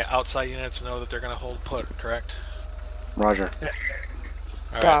 My outside units know that they're going to hold put, correct? Roger.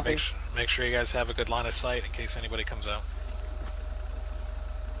 Alright, Copy. make sure you guys have a good line of sight in case anybody comes out.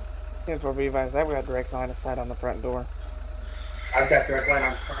 10-4, be advised that we have direct line of sight on the front door. I've got direct line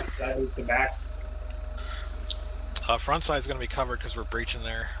on front, so I move to back. Front side is going to be covered because we're breaching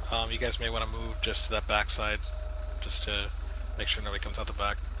there. You guys may want to move just to that back side, just to make sure nobody comes out the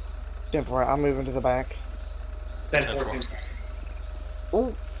back. 10-4, I'm moving to the back. 10-4.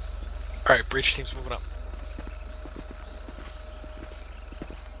 Ooh. Alright, breach team's moving up.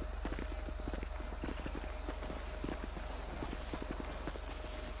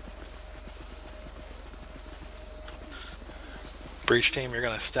 Breach team, you're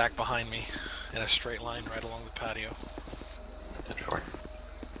going to stack behind me in a straight line right along the patio. 10-4.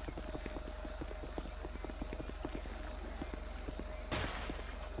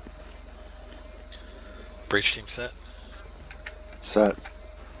 Breach team set. Set.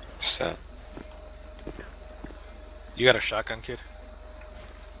 Set. You got a shotgun, kid?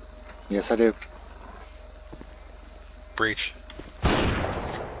 Yes, I do. Breach.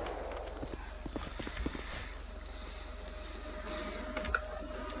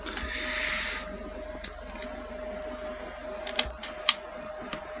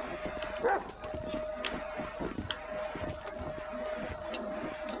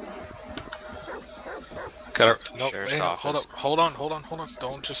 Nope, Sheriff's hey, office. hold on.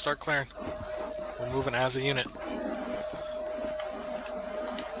 Don't just start clearing. We're moving as a unit.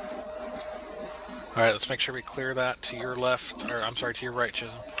 Alright, let's make sure we clear that to your left, or I'm sorry, to your right,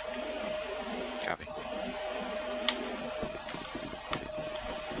 Chisholm. Copy.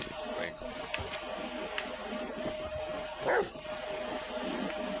 Wait. Are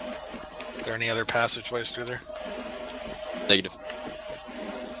there any other passageways through there? Negative.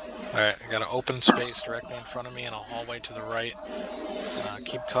 Alright, I got an open space directly in front of me and a hallway to the right.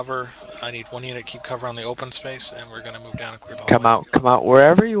 Keep cover. I need one unit to keep cover on the open space, and we're going to move down and clear the hallway. Come out,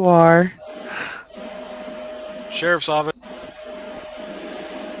 wherever you are. Sheriff's office.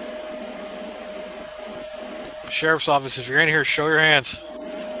 Sheriff's office, if you're in here, show your hands.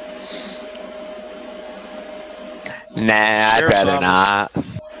 Nah, I'd Sheriff's rather office. not.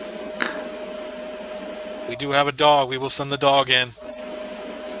 We do have a dog. We will send the dog in.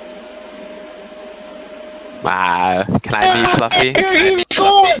 Can I be Fluffy?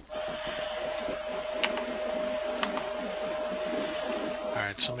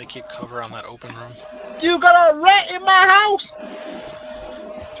 Alright, somebody keep cover on that open room. You got a rat in my house?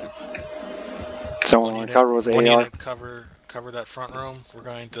 Someone on cover with One AR. unit cover that front room. We're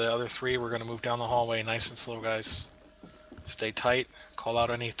going to the other three. We're going to move down the hallway nice and slow, guys. Stay tight. Call out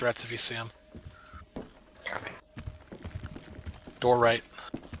any threats if you see them. Copy. Door right.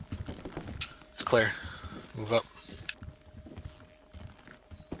 It's clear. Move up.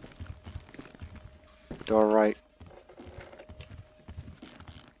 Door right.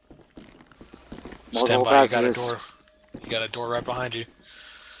 Stand Multiple by. You got a passages. door. You got a door right behind you.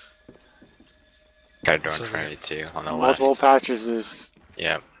 Got a door in So front of you too, on the Multiple left. patches.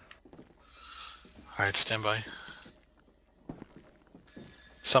 Yep. Alright, stand by.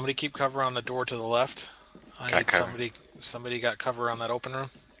 Somebody keep cover on the door to the left. I Got need cover. somebody got cover on that open room.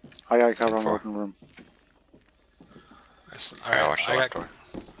 I got cover on the 10-4. open room. Alright, Alright, watch the I left got door.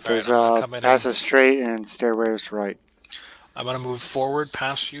 There's I'm gonna come in passes straight and stairways to right. I'm gonna move forward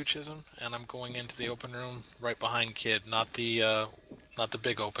past you, Chisholm, and I'm going into the open room right behind Kid, not the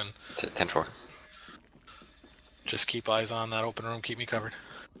big open. 10-4. Just keep eyes on that open room. Keep me covered.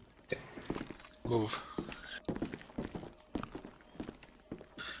 Okay. Move.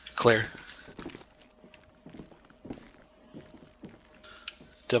 Clear.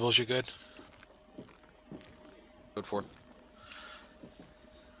 Dibbles, you good? Good for.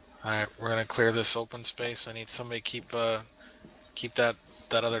 Alright, we're gonna clear this open space. I need somebody keep that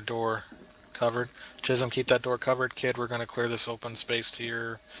other door covered. Chisholm, keep that door covered. Kid, we're gonna clear this open space to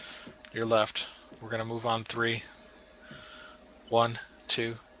your left. We're gonna move on 3. 1,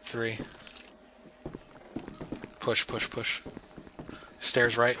 2, 3. Push, push, push.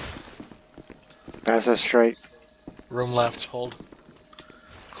 Stairs right. Passes straight. Room left. Hold.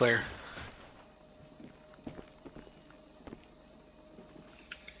 Clear.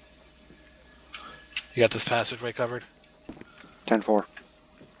 You got this passageway covered? 10-4.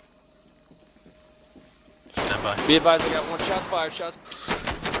 Stand by. Be advised, I got 1 shots fired. Shots.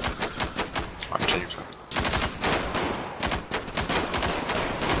 I'm changing.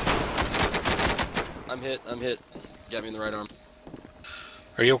 I'm hit. I'm hit. Got me in the right arm.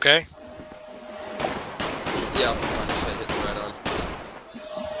 Are you okay? Yeah, I'll be fine. Just got hit in the right arm.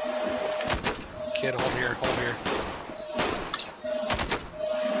 Kid, hold here. Hold here.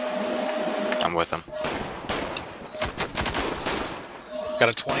 I'm with him. Got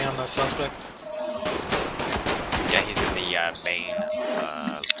a 20 on the suspect? Yeah, he's in the main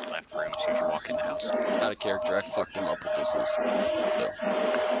left room as soon as you walk in the house. Out of character. I fucked him up with this.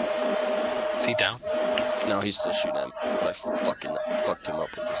 Is he down? No, he's still shooting at me, but I fucking fucked him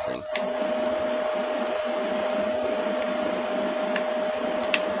up with this thing.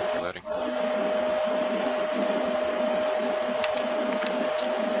 Reloading.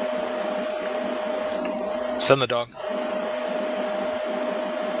 Send the dog.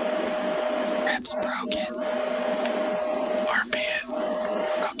 Ribs broken. RP it.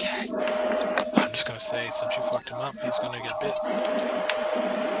 Okay. I'm just gonna say, since you fucked him up, he's gonna get bit.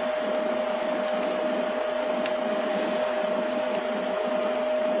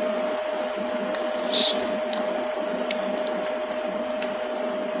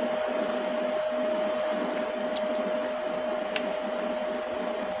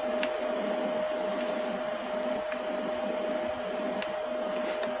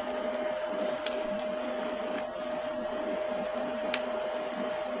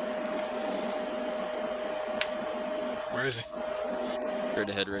 Where is he? Straight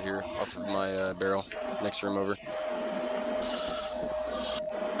ahead right here, off of my barrel. Next room over.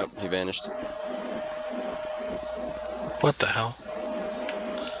 Oh, he vanished. What the hell?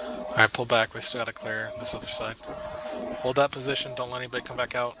 Alright, pull back. We still gotta clear this other side. Hold that position. Don't let anybody come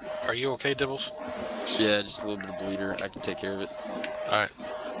back out. Are you okay, Dibbles? Yeah, just a little bit of bleeder. I can take care of it. Alright.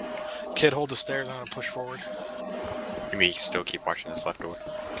 Kid, hold the stairs. I'm gonna push forward. You mean still keep watching this left door?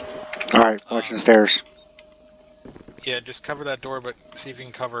 Alright, watching the stairs. Yeah, just cover that door, but see if you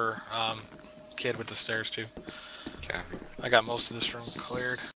can cover Kid with the stairs too. Okay. I got most of this room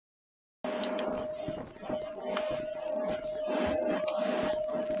cleared.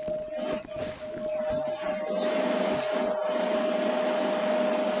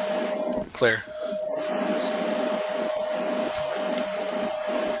 Clear.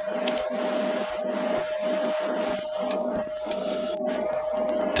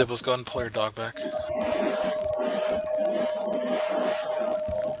 Dibbles, go ahead and pull your dog back.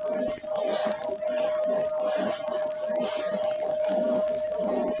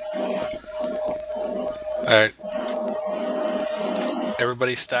 Alright.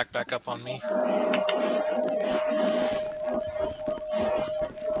 Everybody stack back up on me.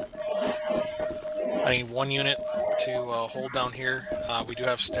 I need 1 unit to hold down here. We do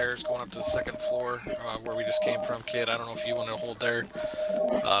have stairs going up to the 2nd floor where we just came from, Kid. I don't know if you want to hold there.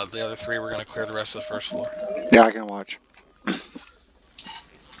 The other 3, we're going to clear the rest of the 1st floor. Yeah, I can watch. Let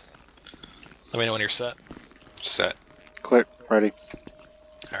me know when you're set. Set. Clear. Ready.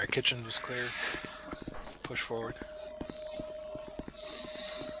 Alright, kitchen is clear. Push forward.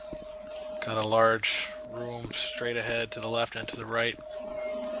 Got a large room straight ahead to the left and to the right.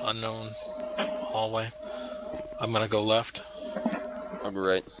 Unknown hallway. I'm gonna go left. I'll go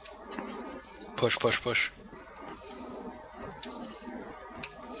right. Push, push, push.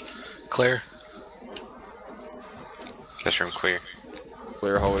 Clear. This room clear.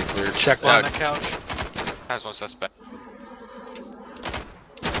 Clear, hallway clear. Check behind the couch. Has 1 suspect.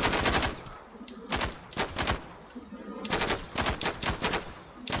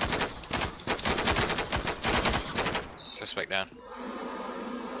 Suspect down.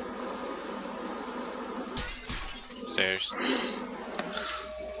 Stairs.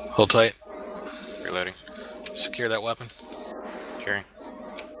 Hold tight. Reloading. Secure that weapon. Securing.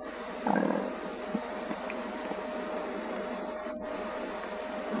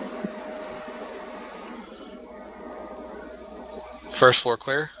 First floor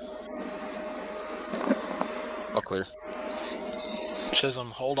clear. All clear.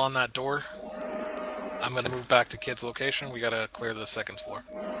 Chisholm, hold on that door. I'm going to move back to kid's location. We got to clear the second floor.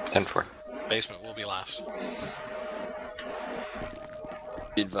 10-4. Basement will be last.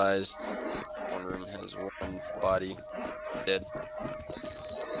 Be advised, one room has one body dead.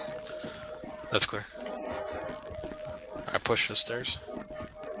 That's clear. I push the stairs.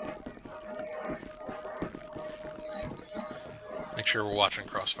 Make sure we're watching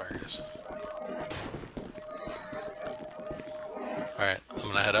crossfire, guys. Alright, I'm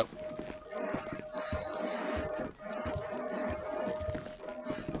gonna head up.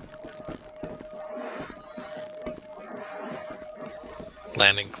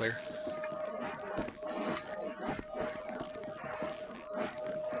 Landing clear.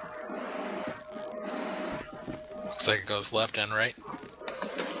 Looks like it goes left and right.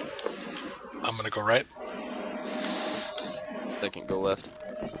 I'm gonna go right. Second, go left.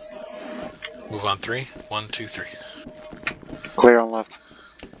 Move on 3. 1, 2, 3. Clear on left.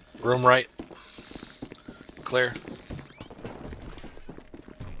 Room right. Clear.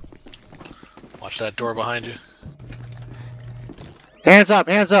 Watch that door behind you. Hands up,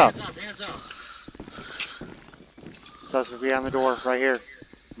 hands up! Suspect behind the door, right here.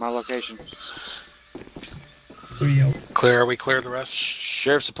 My location. Clear, are we clear the rest?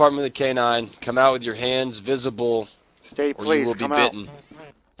 Sheriff's Department of the K-9, come out with your hands visible, State or police, you will be come out. bitten.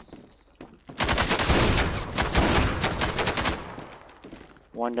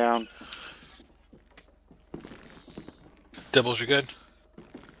 One down. Dibbles, you good?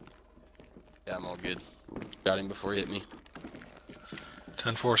 Yeah, I'm all good. Got him before he hit me.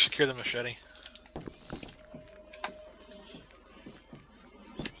 10-4, secure the machete.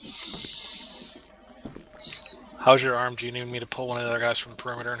 How's your arm? Do you need me to pull one of the other guys from the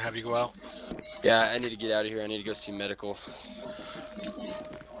perimeter and have you go out? Yeah, I need to get out of here. I need to go see medical.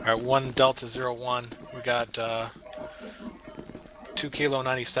 Alright, 1 Delta 01. We got 2 Kilo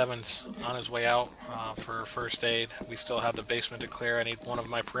 97s on his way out for first aid. We still have the basement to clear. I need one of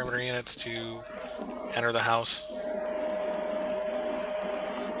my perimeter units to enter the house.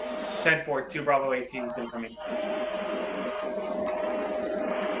 10-4, 2 Bravo 18 is incoming.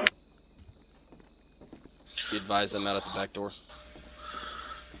 Be advised, I'm out at the back door.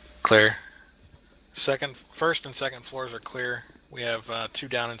 Clear. First and second floors are clear. We have 2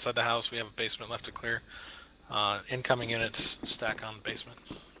 down inside the house. We have a basement left to clear. Incoming units stack on the basement.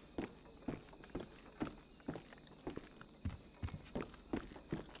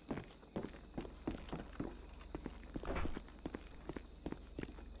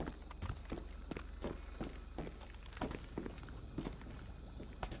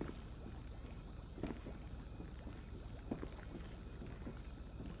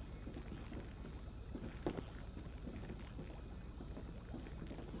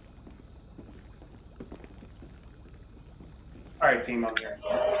 Alright, team, I'm here.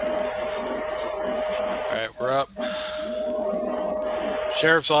 Alright, we're up.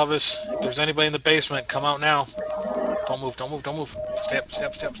 Sheriff's office. If there's anybody in the basement, come out now. Don't move, don't move, don't move. Step,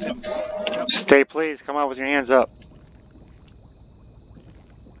 step, step, step. Yep. Stay please, come out with your hands up.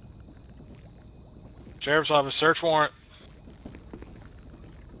 Sheriff's office, search warrant.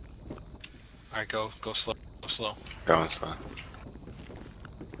 Alright, go slow, go slow. Going slow.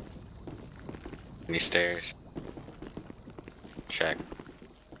 Any stairs? Check.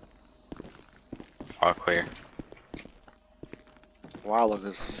 All clear. Wow, look at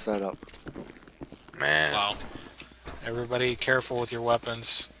this setup. Man. Wow. Everybody careful with your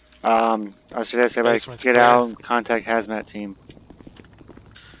weapons. I suggest everybody Basement's get clear. out and contact hazmat team.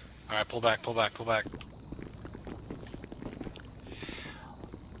 Alright, pull back, pull back, pull back.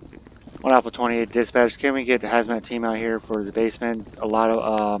 1 Alpha 28 dispatch, can we get the hazmat team out here for the basement? A lot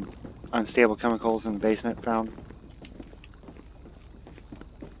of unstable chemicals in the basement found.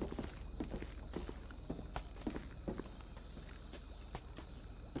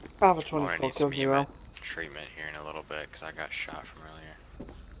 Alpha Or I 24, need some code 0. treatment here in a little bit because I got shot from earlier.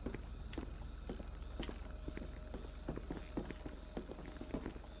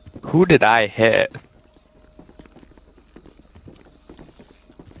 Who did I hit?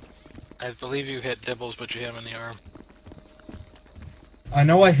 I believe you hit Dibbles, but you hit him in the arm. I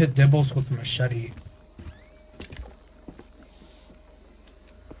know I hit Dibbles with a machete.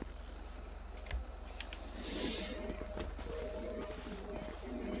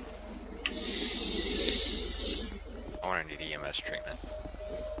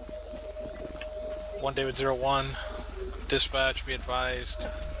 1 David 01, dispatch, be advised.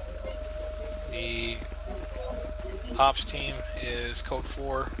 The ops team is code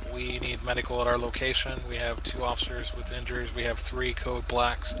 4. We need medical at our location. We have 2 officers with injuries. We have 3 code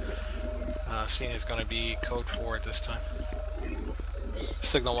blacks. Scene is going to be code 4 at this time.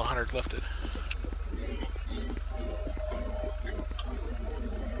 Signal 100 lifted.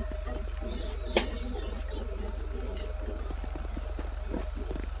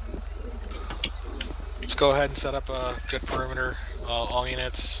 Let's go ahead and set up a good perimeter. All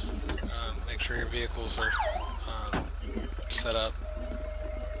units, make sure your vehicles are set up.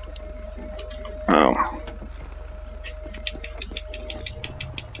 Oh.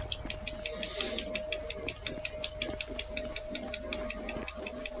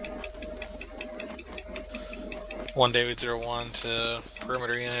 One David 01 to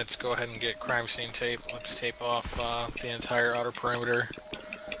perimeter units, go ahead and get crime scene tape. Let's tape off the entire outer perimeter.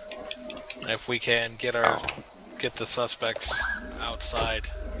 If we can get the suspects outside,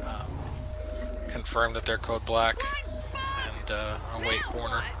 confirm that they're code black, and await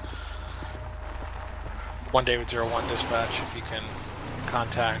corner. 1 David 01 dispatch, if you can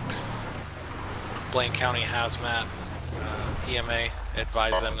contact Blaine County Hazmat EMA,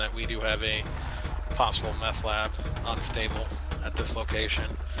 advise them that we do have a possible meth lab unstable at this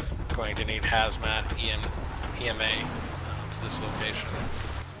location. Going to need Hazmat EMA to this location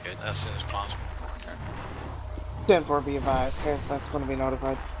as soon as possible. 10-4, be advised. Hazmat's going to be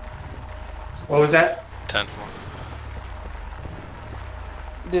notified. What was that? 10-4.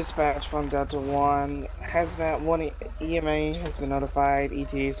 Dispatch 1 Delta 1. Hazmat 1 EMA has been notified.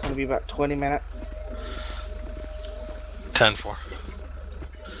 ETA is going to be about 20 minutes. 10-4.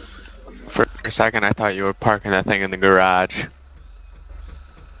 For a second, I thought you were parking that thing in the garage.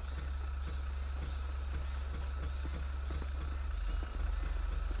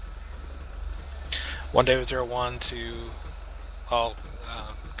 One David 01 to all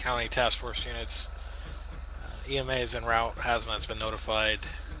county task force units. EMA is en route. Hazmat's been notified.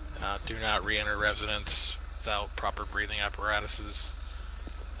 Do not re-enter residence without proper breathing apparatuses.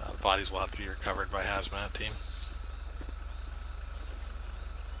 Bodies will have to be recovered by Hazmat team.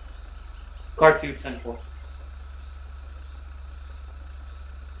 Car 2, 10-4.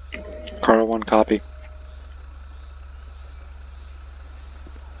 Carl 1 copy.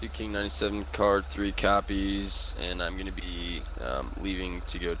 King 97 card 3 copies, and I'm going to be leaving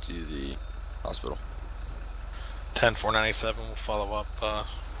to go to the hospital. 10-497 will follow up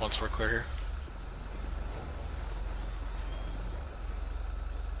once we're clear here.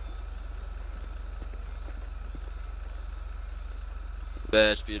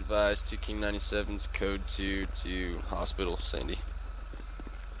 Badge, be advised, 2 King 97's code 2 to hospital, Sandy.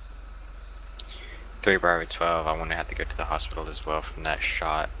 3 Bravo 12, I want to have to go to the hospital as well from that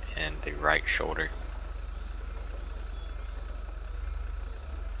shot in the right shoulder.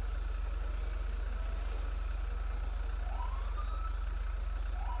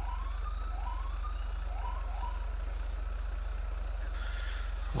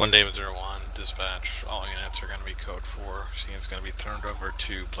 One David 01, dispatch, all units are going to be code 4. Scene's going to be turned over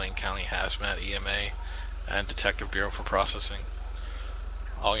to Blaine County Hazmat EMA and Detective Bureau for processing.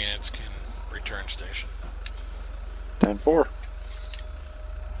 All units can return station. 10-4.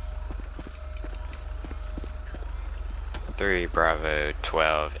 3 Bravo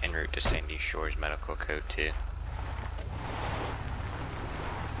 12, en route to Sandy Shore's medical code 2.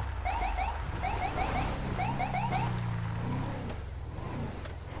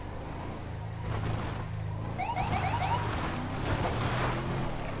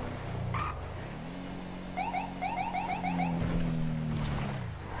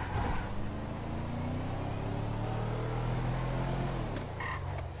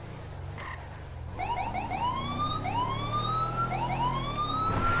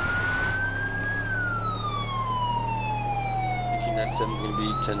 King 97 is going to be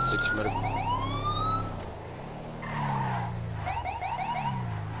 10-6 for medical.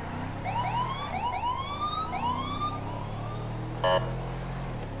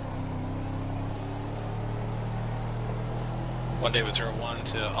 One David 01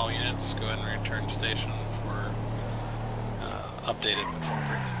 to all units, go ahead and return station for updated but full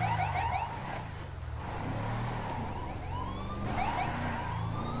brief.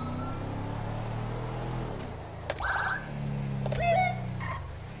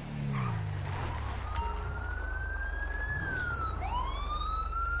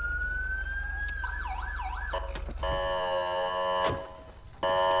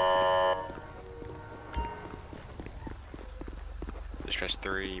 Distress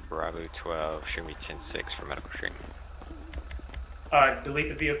 3 Bravo 12, show me 10-6 for medical treatment. Delete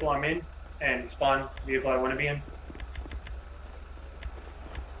the vehicle I'm in. and spawn vehicle I want to be in.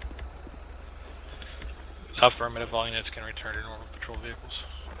 Affirmative, all units can return to normal patrol vehicles.